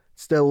still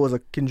was a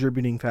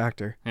contributing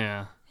factor.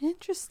 Yeah.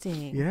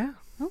 Interesting. Yeah,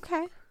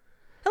 Okay.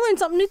 I learned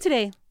something new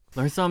today.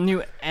 Learn something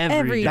new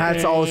every day. that's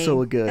day.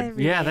 also a good.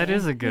 Every Yeah, that day.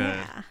 is a good.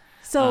 Yeah.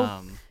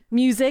 So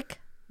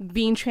music,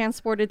 being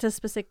transported to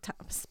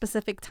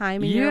specific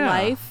time in your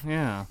life,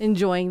 Yeah.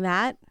 enjoying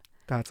that.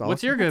 That's awesome.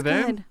 What's your good,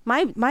 babe? Good.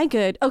 My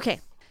good. Okay.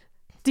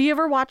 Do you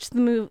ever watch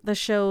the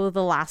show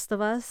The Last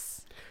of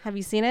Us? Have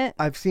you seen it?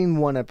 I've seen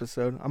 1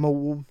 episode. I'm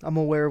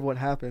aware of what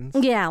happens.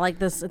 Yeah, like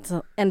this. It's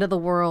an end of the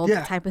world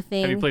Yeah. type of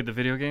thing. Have you played the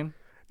video game?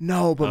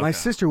 No, but my Okay.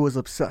 sister was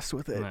obsessed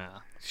with it. Yeah.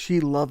 She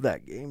loved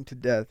that game to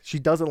death. She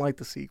doesn't like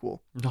the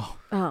sequel. No,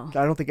 Oh.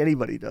 I don't think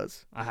anybody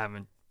does. I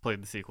haven't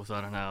played the sequel, so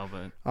I don't know.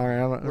 But All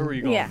right. where were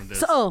you going Yeah. with this?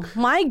 So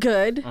my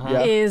good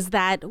Yeah. is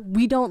that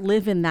we don't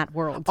live in that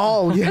world.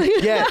 Oh yeah.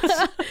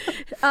 Yes.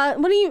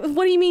 What do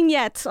you mean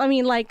yet? I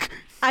mean, like,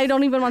 I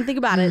don't even want to think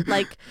about it.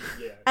 Like,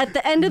 at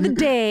the end of the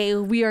day,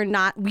 we are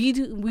not. We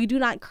do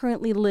not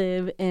currently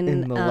live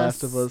In the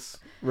Last of Us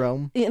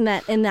realm. in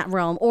that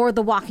realm, or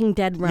the Walking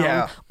Dead realm,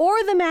 Yeah. or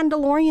the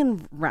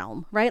Mandalorian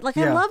realm, right? Like,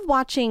 I Yeah. love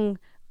watching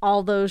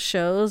all those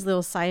shows,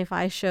 those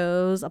sci-fi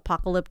shows,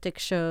 apocalyptic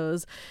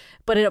shows,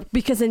 but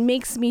because it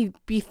makes me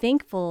be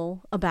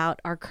thankful about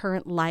our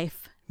current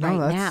life right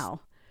now.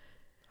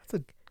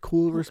 That's a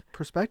cool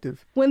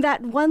perspective. When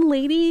that one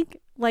lady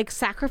like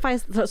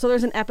sacrificed, so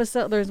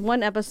there's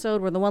one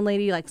episode where the one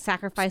lady like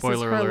sacrifices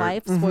Spoiler her alert.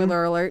 life,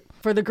 spoiler alert,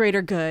 for the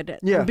greater good.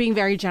 Yeah. I'm being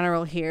very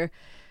general here.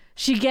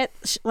 She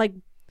gets like,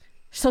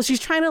 so she's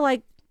trying to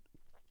like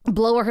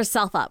blow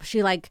herself up.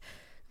 She like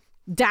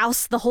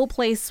doused the whole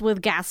place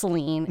with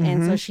gasoline,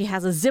 and so she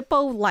has a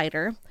Zippo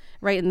lighter,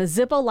 right? And the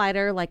Zippo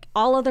lighter, like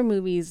all other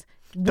movies,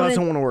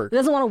 Doesn't want to work. It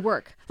doesn't want to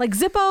work. Like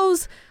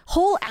Zippo's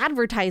whole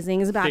advertising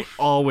is about They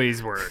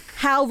always work.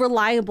 how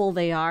reliable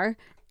they are.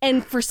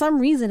 And for some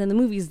reason in the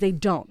movies, they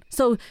don't.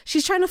 So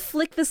she's trying to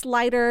flick this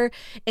lighter,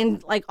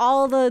 and like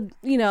all the,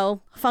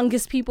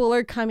 fungus people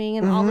are coming,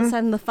 and all of a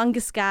sudden the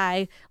fungus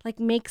guy like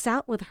makes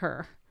out with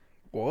her.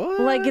 What?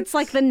 Like it's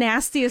like the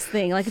nastiest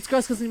thing. Like it's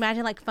gross because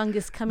imagine like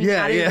fungus coming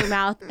Yeah, out of yeah. your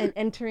mouth and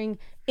entering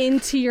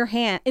into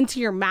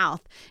your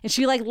mouth. And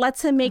she like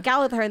lets him make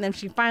out with her, and then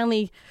she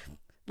finally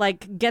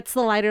like gets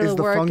the lighter Is to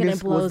the work, fungus and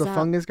it blows was the out.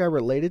 fungus guy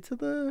related to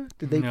the?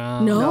 Did they? No.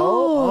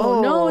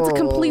 No, No? no, it's a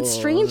complete Oh.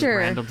 stranger.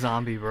 Random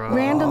zombie, bro.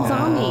 Random Oh.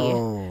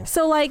 zombie.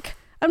 So like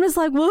I'm just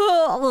like,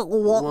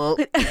 whoa.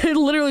 I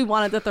literally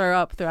wanted to throw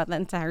up throughout the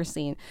entire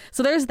scene.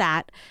 So there's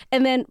that.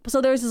 And then,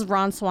 so there's this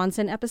Ron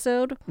Swanson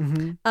episode,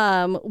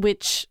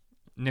 which...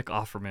 Nick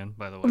Offerman,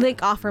 by the way. Nick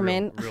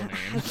Offerman. Real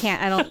name.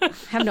 I don't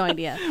have no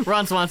idea.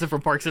 Ron Swanson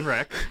from Parks and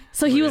Rec.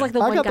 So he was like the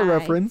one guy. I got the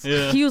reference.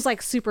 Yeah. He was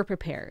like super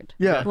prepared.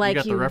 Yeah. Like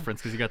you got the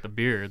reference because you got the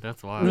beard.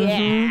 That's why.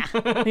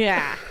 Yeah.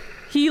 Yeah.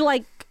 He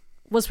like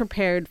was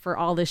prepared for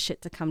all this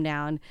shit to come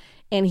down,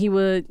 and he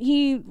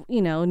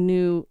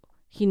knew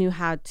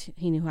how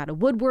to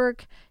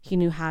woodwork. He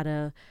knew how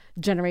to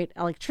generate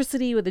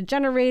electricity with a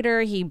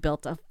generator. He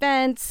built a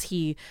fence.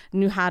 He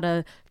knew how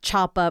to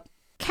chop up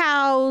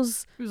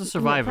cows. He was a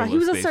survivalist. He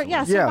was basically.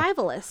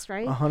 survivalist,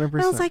 right? 100%.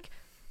 And I was like,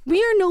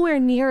 we are nowhere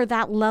near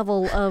that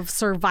level of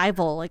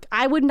survival. Like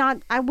I would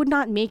not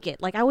make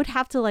it. Like I would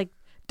have to like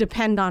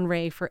depend on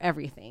Ray for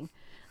everything.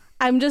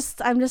 I'm just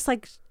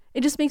like,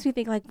 it just makes me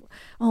think like,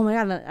 oh my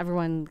God,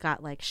 everyone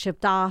got like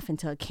shipped off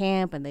into a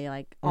camp and they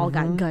like all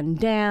got gunned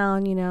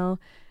down,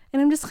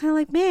 And I'm just kind of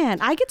like,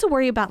 man, I get to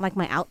worry about like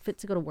my outfit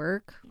to go to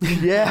work.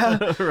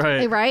 Yeah.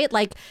 Right. Right?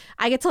 Like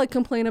I get to like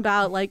complain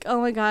about like,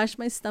 oh my gosh,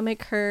 my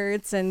stomach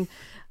hurts and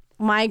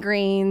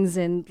migraines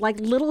and like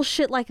little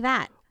shit like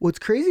that. What's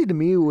crazy to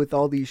me with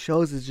all these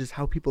shows is just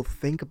how people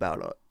think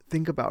about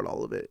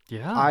all of it.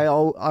 Yeah. I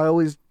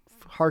always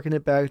harken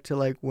it back to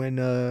like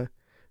when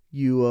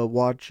you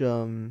watch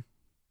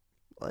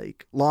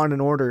like Law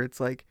and Order. It's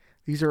like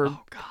these are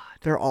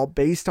they're all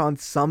based on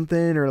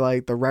something, or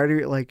like the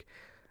writer, like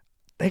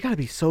they gotta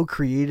be so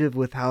creative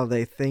with how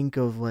they think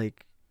of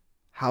like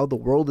how the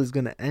world is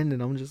gonna end.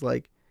 And I'm just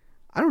like,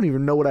 I don't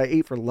even know what I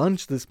ate for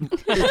lunch this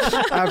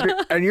after.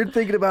 And you're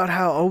thinking about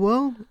how, oh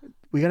well,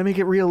 we gotta make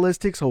it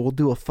realistic, so we'll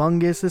do a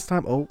fungus this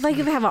time. Oh, like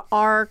if they have an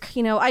arc,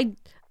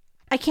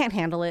 I can't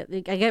handle it.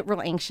 Like, I get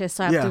real anxious,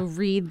 so I have to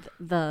read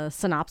the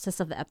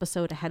synopsis of the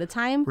episode ahead of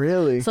time.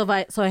 Really? So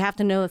I have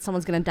to know that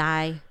someone's gonna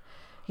die.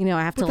 I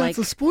have to that's like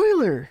a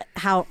spoiler.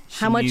 how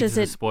much is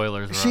it?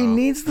 Spoilers. Bro. She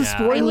needs the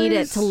spoilers. I need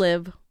it to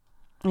live.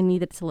 I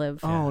need it to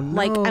live. Oh no!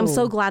 Like I'm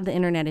so glad the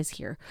internet is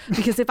here,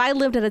 because if I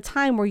lived at a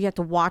time where you have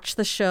to watch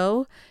the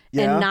show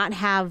and not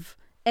have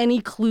any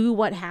clue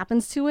what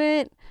happens to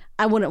it,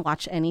 I wouldn't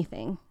watch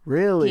anything.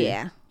 Really?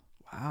 Yeah.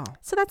 Wow.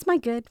 So that's my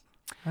good.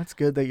 That's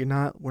good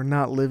that we're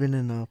not living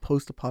in a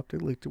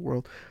post-apocalyptic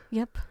world.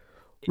 Yep.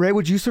 Ray,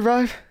 would you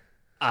survive?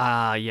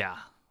 Yeah.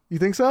 You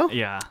think so?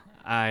 Yeah.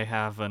 I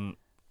have an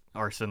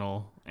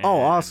arsenal. And,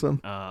 awesome.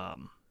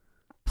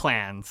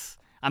 Plans.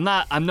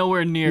 I'm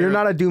nowhere near. You're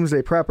not a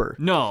doomsday prepper.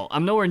 No,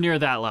 I'm nowhere near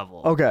that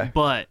level. Okay.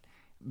 But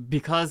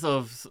because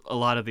of a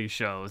lot of these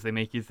shows, they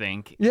make you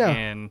think. Yeah.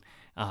 And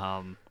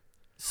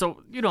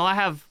so, I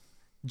have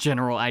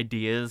general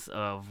ideas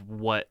of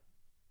what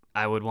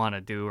I would want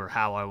to do or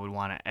how I would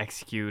want to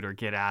execute or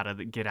get out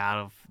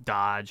of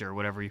Dodge or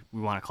whatever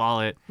we want to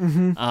call it.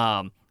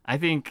 Mm-hmm. I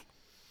think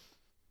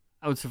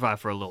I would survive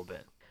for a little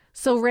bit.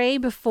 So Ray,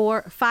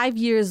 5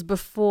 years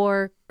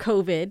before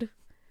COVID,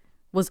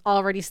 was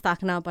already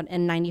stocking up on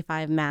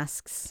N95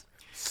 masks.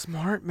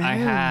 Smart man. I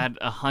had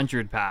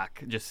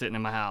 100-pack just sitting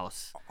in my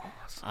house.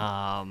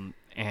 Awesome.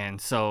 And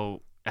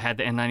so I had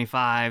the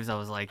N95s. I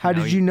was like, how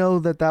did you know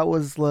that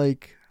was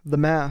like the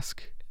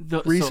mask?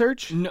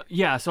 Research?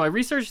 So I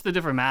researched the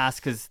different masks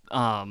because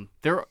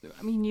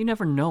you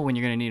never know when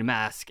you're going to need a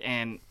mask.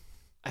 And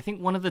I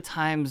think one of the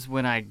times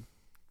when I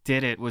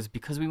did it was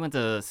because we went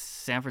to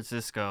San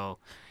Francisco.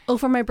 Oh,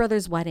 for my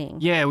brother's wedding.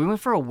 Yeah, we went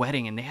for a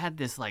wedding and they had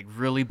this like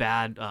really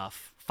bad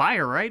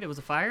fire, right? It was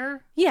a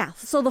fire? Yeah,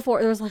 so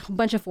there was like a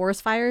bunch of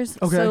forest fires.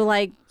 Okay. So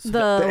like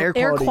the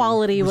air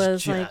quality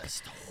was like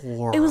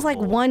horrible. it was like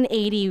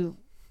 180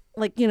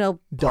 like,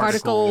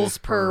 particles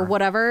per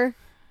whatever.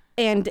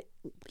 And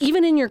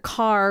even in your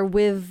car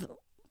with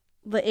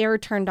the air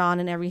turned on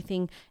and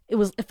everything,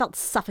 it felt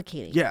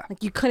suffocating. Yeah.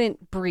 Like you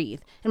couldn't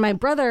breathe. And my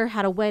brother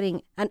had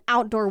an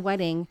outdoor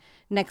wedding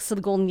next to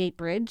the Golden Gate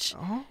Bridge.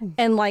 Oh.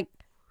 And like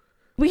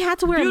we had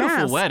to wear a mask.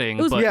 Beautiful wedding,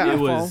 it was but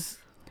beautiful. it was.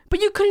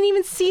 But you couldn't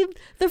even see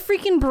the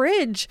freaking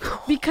bridge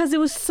because it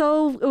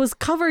was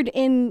covered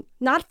in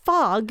not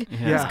fog.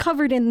 Yeah. It was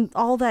covered in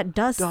all that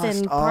dust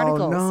and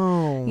particles.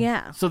 Oh no.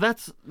 Yeah. So that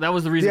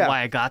was the reason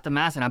why I got the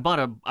mask, and I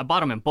bought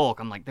them in bulk.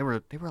 I'm like, they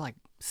were like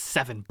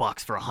 $7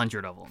 for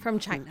 100 of them From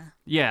China.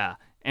 Yeah.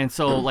 And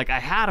so like I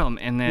had them,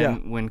 and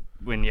then when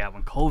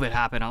COVID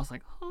happened, I was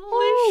like,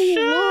 holy shit,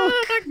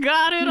 I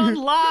got it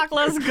unlocked.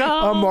 Let's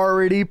go. I'm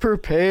already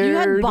prepared. You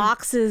had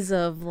boxes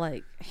of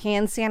like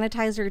hand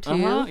sanitizer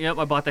too. Yep,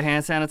 I bought the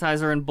hand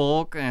sanitizer in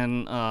bulk,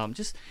 and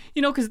just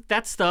because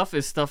that stuff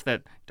is stuff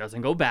that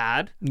doesn't go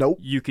bad. Nope.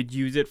 You could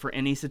use it for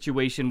any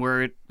situation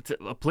where it's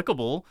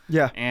applicable.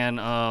 Yeah. And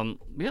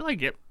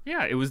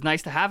it was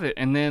nice to have it.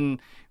 And then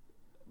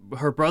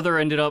her brother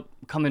ended up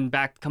coming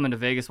to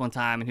Vegas one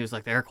time, and he was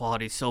like, the air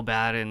quality is so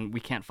bad and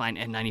we can't find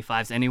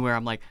N95s anywhere.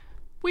 I'm like,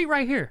 wait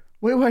right here.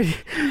 Wait.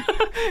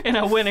 And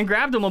I went and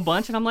grabbed him a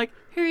bunch, and I'm like,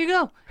 here you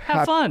go.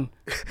 Have fun.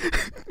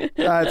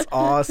 That's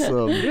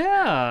awesome.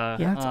 Yeah.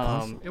 That's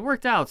awesome. It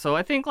worked out. So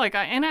I think I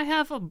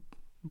have a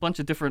bunch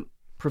of different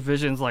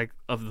provisions like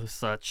of the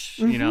such.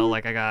 You know,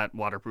 like I got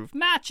waterproof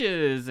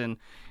matches, and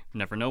you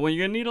never know when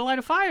you're gonna need to light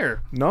a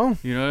fire. No,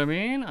 You know what I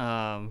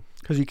mean?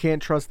 because you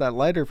can't trust that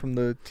lighter from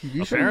the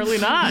TV show. Apparently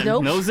not.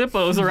 Nope. No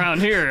Zippos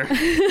around here.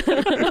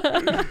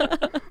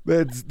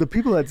 The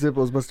people at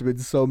Zippos must have been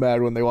so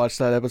mad when they watched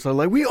that episode.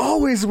 Like, we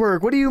always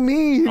work. What do you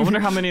mean? I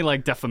wonder how many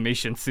like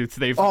defamation suits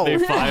they've Oh,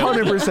 filed.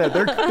 100%.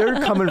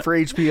 They're coming for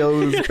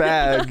HBO's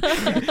bag.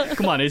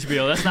 Come on,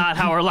 HBO. That's not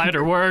how our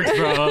lighter works,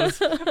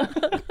 bros.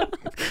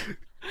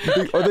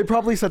 Or they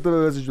probably sent them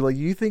a message like,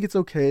 you think it's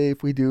okay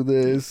if we do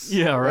this?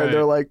 Yeah, right. And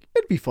they're like,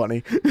 it'd be funny.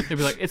 They'd be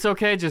like, it's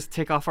okay, just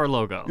take off our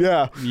logo.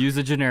 Yeah. Use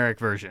a generic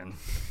version.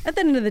 At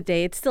the end of the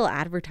day, it's still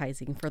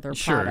advertising for their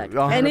Sure. product.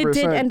 100%. And it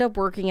did end up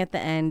working at the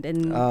end,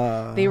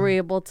 and they were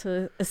able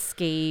to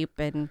escape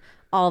and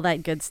all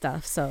that good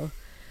stuff. So,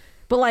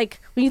 but like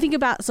when you think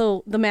about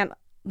the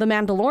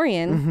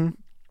Mandalorian,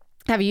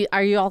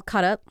 are you all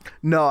caught up?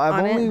 No, I've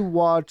On only it?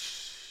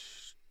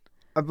 watched,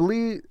 I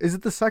believe, is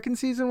it the second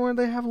season where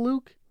they have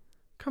Luke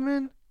come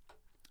in?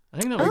 I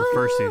think that was the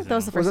first season. That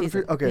was the first Was it the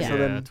season. Okay, yeah. so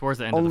then towards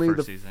the end only of the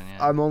first season.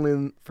 Yeah. I'm only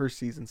in first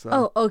season,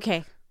 so. Oh,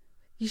 okay.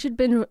 You should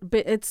binge.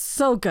 It's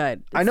so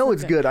good. I know so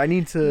it's good. I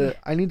need to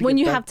When get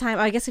you back- have time,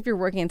 I guess if you're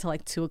working until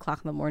like 2:00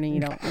 in the morning,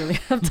 you don't really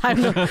have time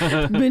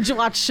to binge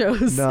watch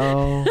shows.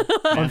 No.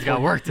 Man's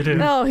got work to do.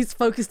 No, he's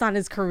focused on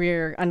his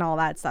career and all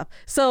that stuff.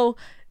 So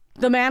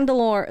the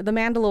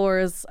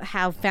Mandalores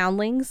have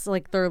foundlings,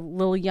 like they're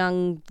little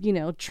young,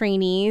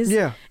 trainees.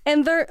 Yeah.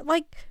 And they're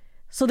like,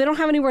 so they don't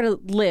have anywhere to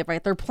live,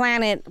 right? Their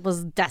planet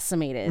was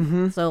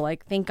decimated. So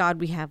like, thank God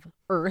we have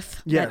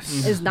Earth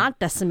Yes. that is not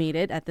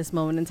decimated at this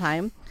moment in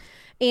time.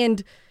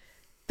 And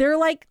they're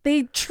like,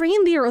 they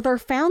train their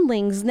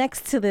foundlings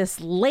next to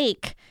this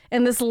lake,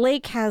 and this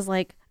lake has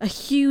like a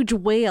huge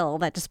whale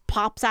that just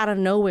pops out of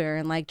nowhere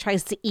and like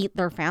tries to eat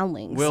their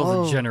foundlings.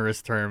 Whale's a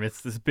generous term.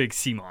 It's this big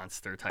sea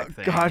monster type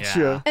thing. Gotcha.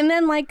 Yeah. And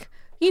then like,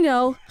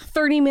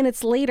 30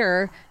 minutes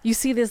later, you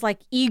see this like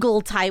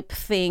eagle type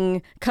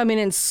thing come in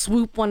and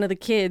swoop one of the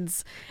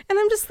kids. And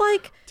I'm just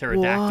like,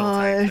 Pterodactyl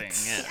type What?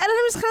 thing. and Yeah.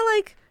 I'm just kind of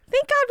like,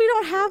 thank God we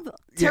don't have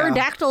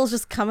pterodactyls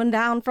just coming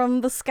down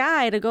from the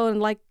sky to go and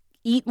like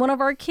eat one of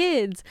our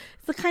kids.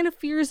 It's the kind of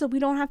fears that we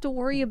don't have to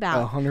worry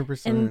about.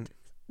 100%. And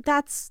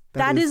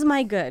that is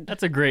my good.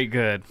 That's a great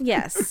good.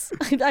 Yes.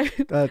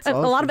 That's A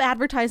lot awesome. of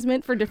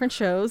advertisement for different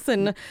shows,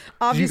 and Did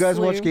obviously. you guys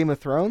watch Game of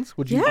Thrones?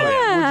 Would you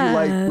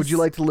Yes. would you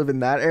like to live in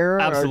that era?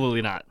 or-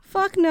 Absolutely not.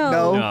 Fuck no.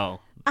 No. No.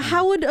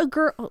 How would a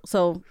girl?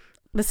 So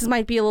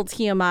might be a little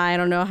TMI. I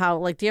don't know how.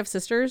 Like, do you have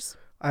sisters?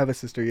 I have a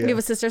sister, yeah. You have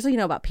a sister, so you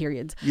know about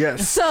periods.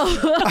 Yes. So,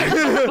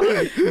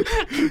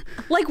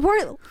 like,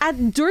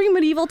 during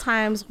medieval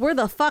times, where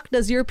the fuck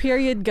does your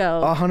period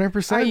go?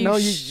 100%. Are you No,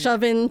 you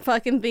shoving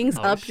fucking things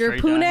Oh, up your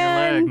straight down your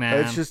leg, punani?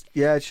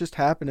 man. it's just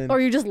happening.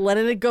 Or you just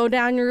letting it go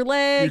down your You're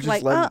leg? just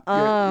Like, letting-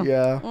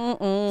 yeah.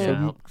 Mm-mm.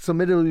 Yeah. So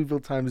medieval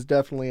time is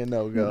definitely a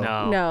no-go.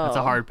 No. That's a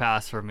No. hard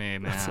pass for me,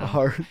 man. It's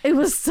hard. It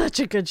was such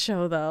a good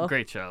show, though.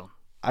 Great show.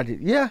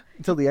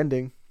 Until the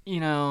ending.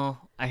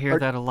 I hear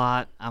that a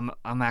lot.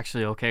 I'm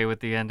actually okay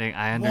with the ending.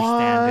 I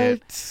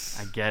understand it.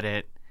 I get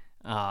it.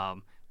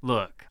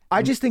 Look,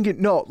 I just think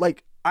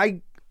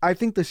I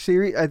think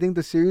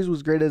the series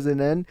was great as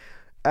an end,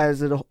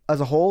 as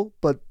a whole,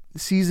 but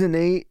season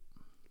 8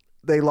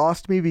 they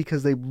lost me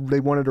because they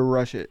wanted to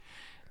rush it.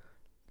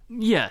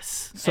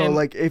 yes. So And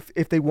like if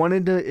they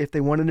wanted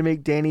to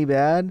make Dany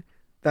bad,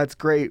 that's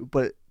great,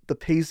 but the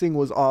pacing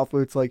was off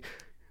where it's like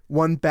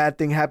one bad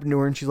thing happened to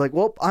her and she's like,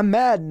 "Well, I'm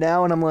mad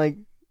now." And I'm like,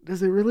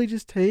 does it really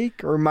just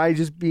take, or am I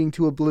just being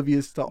too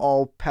oblivious to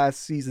all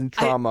past season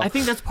trauma? I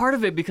think that's part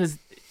of it because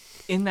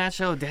in that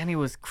show, Dany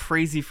was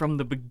crazy from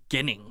the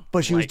beginning.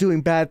 But she was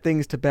doing bad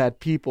things to bad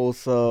people,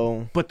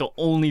 so But the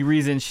only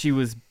reason she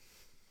was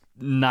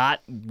not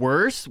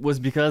worse was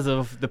because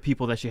of the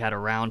people that she had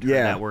around her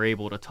Yeah. that were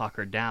able to talk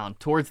her down.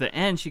 Towards the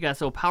end, she got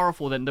so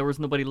powerful that there was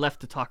nobody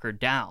left to talk her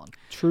down.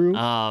 true.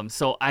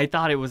 So I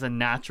thought it was a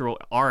natural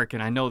arc,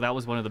 and I know that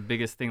was one of the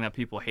biggest thing that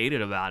people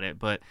hated about it,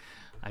 but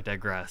I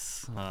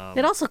digress.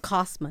 It also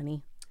costs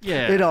money.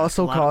 Yeah, It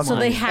also a lot of costs So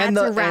money. they had And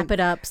to the- wrap it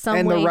up some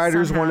and way, the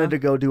writers somehow. wanted to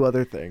go do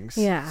other things.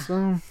 Yeah.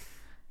 So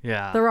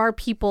Yeah. There are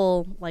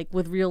people like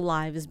with real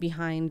lives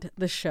behind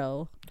the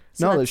show.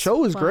 So no, the that's show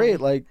was fun. great.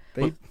 Like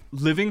But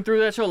living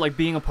through that show, like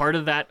being a part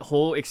of that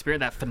whole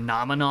experience, that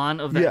phenomenon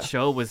of that Yeah.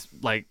 show was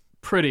like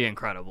pretty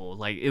incredible.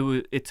 Like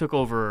it took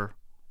over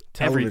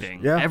Television, everything.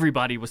 yeah.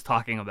 Everybody was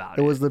talking about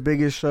it it. was the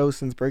biggest show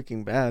since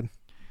Breaking Bad.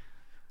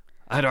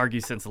 I'd argue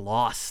since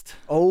Lost.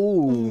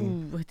 Oh,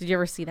 Ooh, did you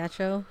ever see that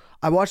show?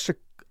 I watched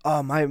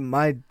my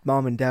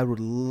mom and dad would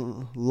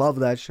love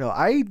that show.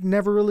 I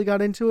never really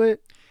got into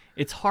it.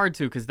 It's hard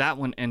to because that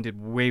one ended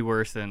way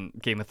worse than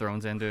Game of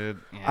Thrones ended.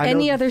 And I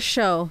Any know- other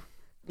show,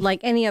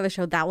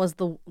 that was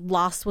the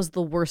Lost was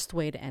the worst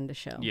way to end a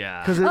show.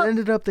 yeah. Because it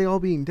ended up they all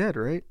being dead,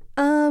 right?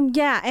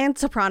 Yeah, and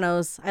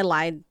Sopranos. I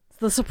lied.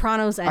 The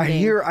Sopranos ending.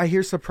 I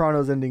hear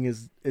Sopranos ending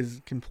is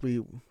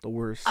complete the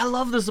worst. I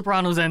love the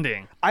Sopranos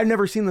ending. I've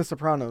never seen the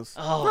Sopranos.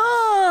 Oh,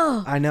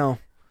 Oh, I know.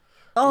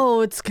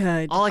 Oh, it's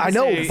good. All I can I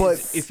know, say but-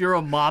 is if you're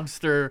a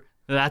mobster,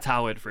 that's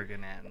how it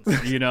freaking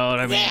ends. You know what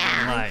I mean?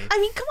 Like, I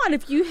mean, come on.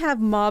 If you have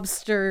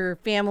mobster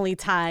family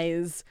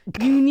ties,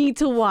 you need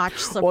to watch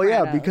Sopranos. Well,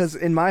 yeah, because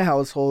in my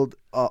household,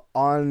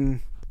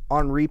 on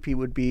repeat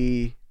would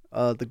be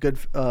the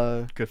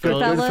Goodfellas.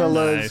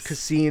 Goodfellas, Nice.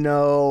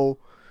 Casino.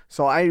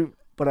 So I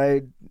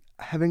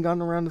haven't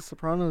gotten around to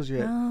Sopranos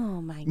yet.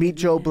 Oh my. Meet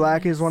Joe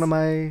Black is one of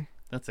my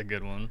That's a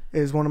good one.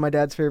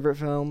 dad's favorite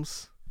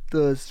films.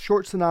 The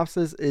short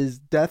synopsis is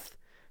death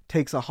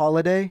takes a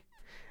holiday.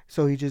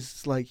 So he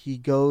just he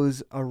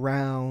goes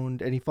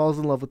around and he falls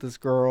in love with this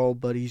girl,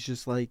 but he's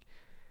just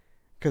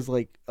because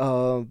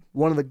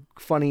one of the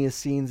funniest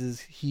scenes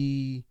is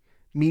he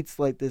meets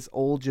this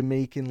old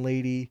Jamaican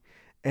lady,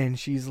 and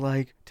she's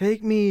like,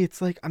 "Take me."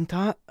 It's like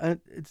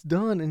it's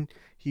done, and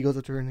he goes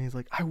up to her and he's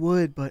like, "I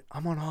would, but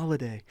I'm on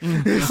holiday.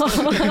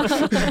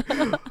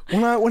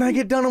 when I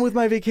get done with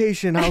my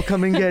vacation, I'll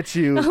come and get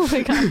you." Oh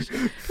my gosh.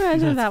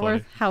 Imagine That's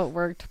funny. how it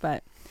worked,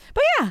 but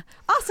yeah,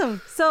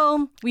 awesome.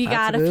 So we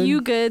got That's a good.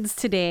 few goods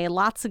today,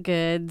 lots of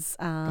goods.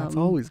 That's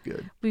always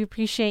good. We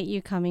appreciate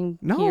you coming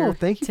No, here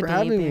thank you for today,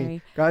 having Barry.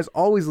 me, guys.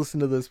 Always listen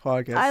to this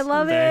podcast. I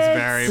love it. Thanks,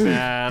 Barry,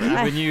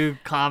 man. When you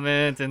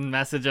comment and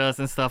message us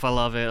and stuff, I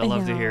love it. I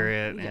love to hear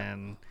it, Yeah.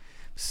 and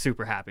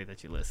super happy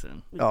that you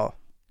listen. Oh,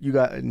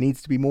 it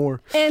needs to be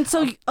more. And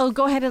so,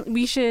 go ahead and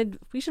we should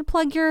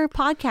plug your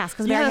podcast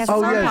because Barry Yes. has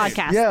his own yes.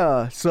 podcast.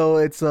 Yeah. So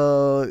it's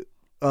Blow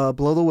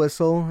the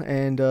Whistle,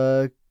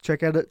 and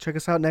check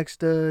us out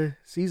next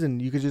season.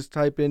 You could just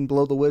type in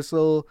Blow the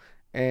Whistle,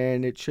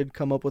 and it should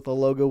come up with a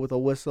logo with a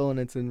whistle, and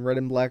it's in red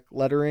and black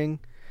lettering.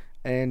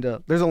 And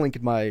there's a link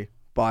in my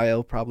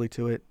bio probably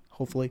to it.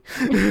 Hopefully,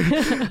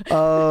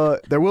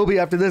 there will be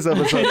after this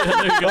episode.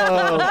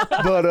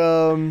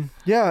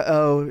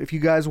 If you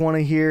guys want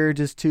to hear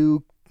just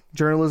two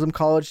journalism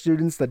college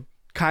students that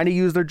kind of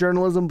use their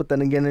journalism, but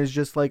then again is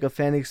just a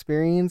fan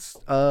experience,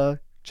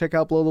 check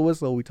out Blow the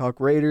Whistle. We talk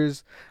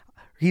Raiders.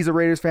 He's a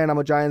Raiders fan, I'm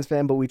a Giants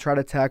fan, but we try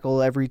to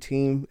tackle every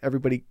team.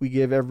 We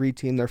give every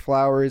team their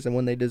flowers, and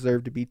when they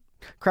deserve to be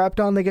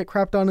crapped on, they get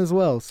crapped on as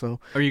well. So,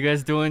 Are you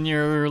guys doing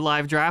your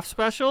live draft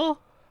special?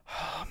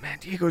 oh man,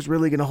 Diego's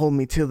really gonna hold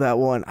me to that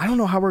one. I don't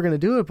know how we're gonna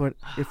do it, but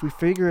if we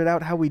figure it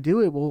out how we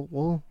do it,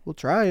 we'll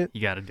try it.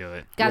 You got to do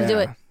it. Gotta do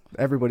it.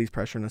 Everybody's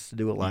pressuring us to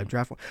do a live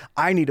draft one.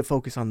 I need to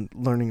focus on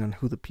learning on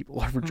who the people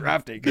are for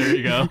drafting. There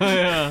you go.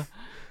 Yeah.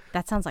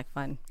 That sounds like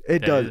fun. It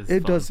That does. is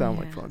It fun. does sound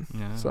like fun.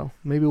 Yeah. So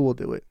maybe we'll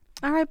do it.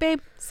 All right, babe,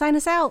 sign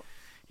us out.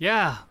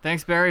 Yeah,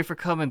 thanks, Barry, for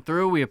coming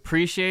through. We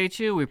appreciate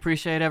you. We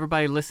appreciate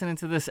everybody listening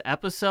to this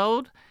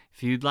episode.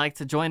 If you'd like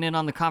to join in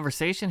on the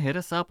conversation, hit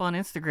us up on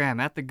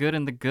Instagram at The Good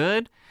and the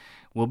Good.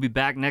 We'll be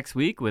back next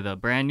week with a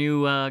brand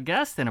new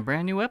guest and a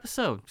brand new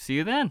episode. See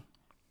you then.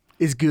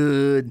 It's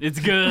good. It's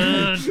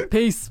good.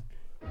 Peace.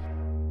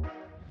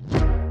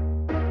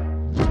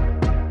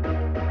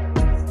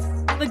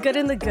 The Good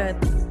and the Good.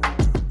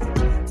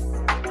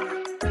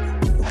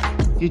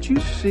 Did you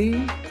see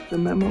the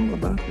memo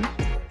about this?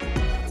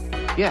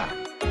 Yeah.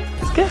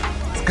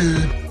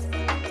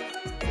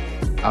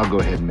 I'll go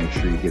ahead and make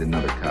sure you get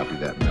another copy of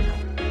that memo.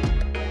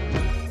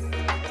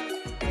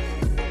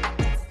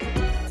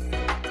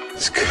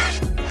 It's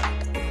good.